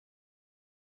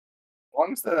 How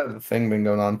long's the thing been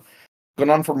going on? Going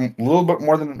on for a little bit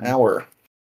more than an hour.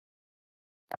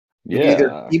 We can either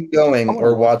Yeah. keep I going wanna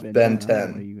or watch Ben I don't know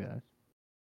about 10. you guys.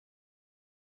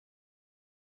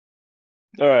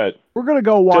 All right. We're gonna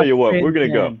go watch. Tell you what, Ben we're gonna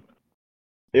 10. go.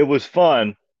 It was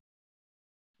fun.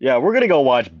 Yeah, we're gonna go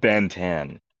watch Ben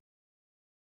 10.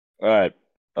 All right.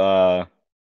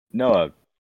 Noah,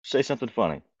 say something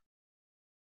funny.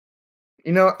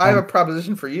 You know, I have a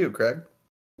proposition for you, Craig.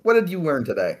 What did you learn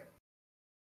today?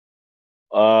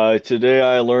 Today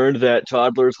I learned that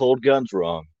toddlers hold guns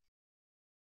wrong.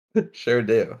 Sure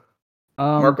do.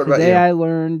 Mark, what about Today you? I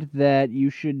learned that you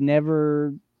should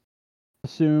never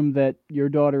assume that your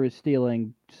daughter is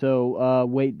stealing. So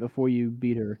wait before you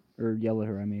beat her or yell at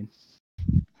her. I mean,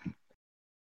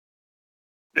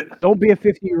 don't be a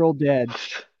 50-year-old dad.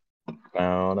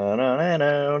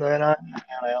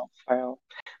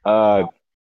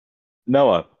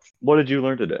 Noah, what did you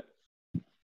learn today?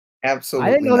 Absolutely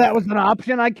I didn't know that nothing. was an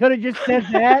option. I could have just said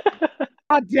that.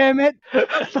 God damn it!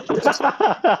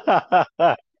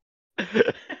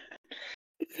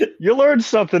 You learned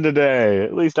something today.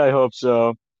 At least I hope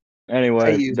so. I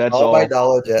Anyway, used that's all my all.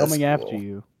 knowledge at Coming school. after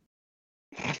you.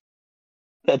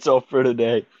 That's all for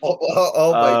today.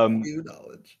 All my Um, new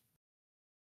knowledge.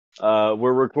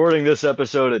 We're recording this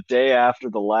episode a day after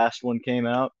the last one came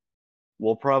out.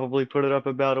 We'll probably put it up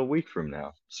about a week from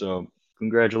now. So,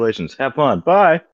 congratulations. Have fun. Bye.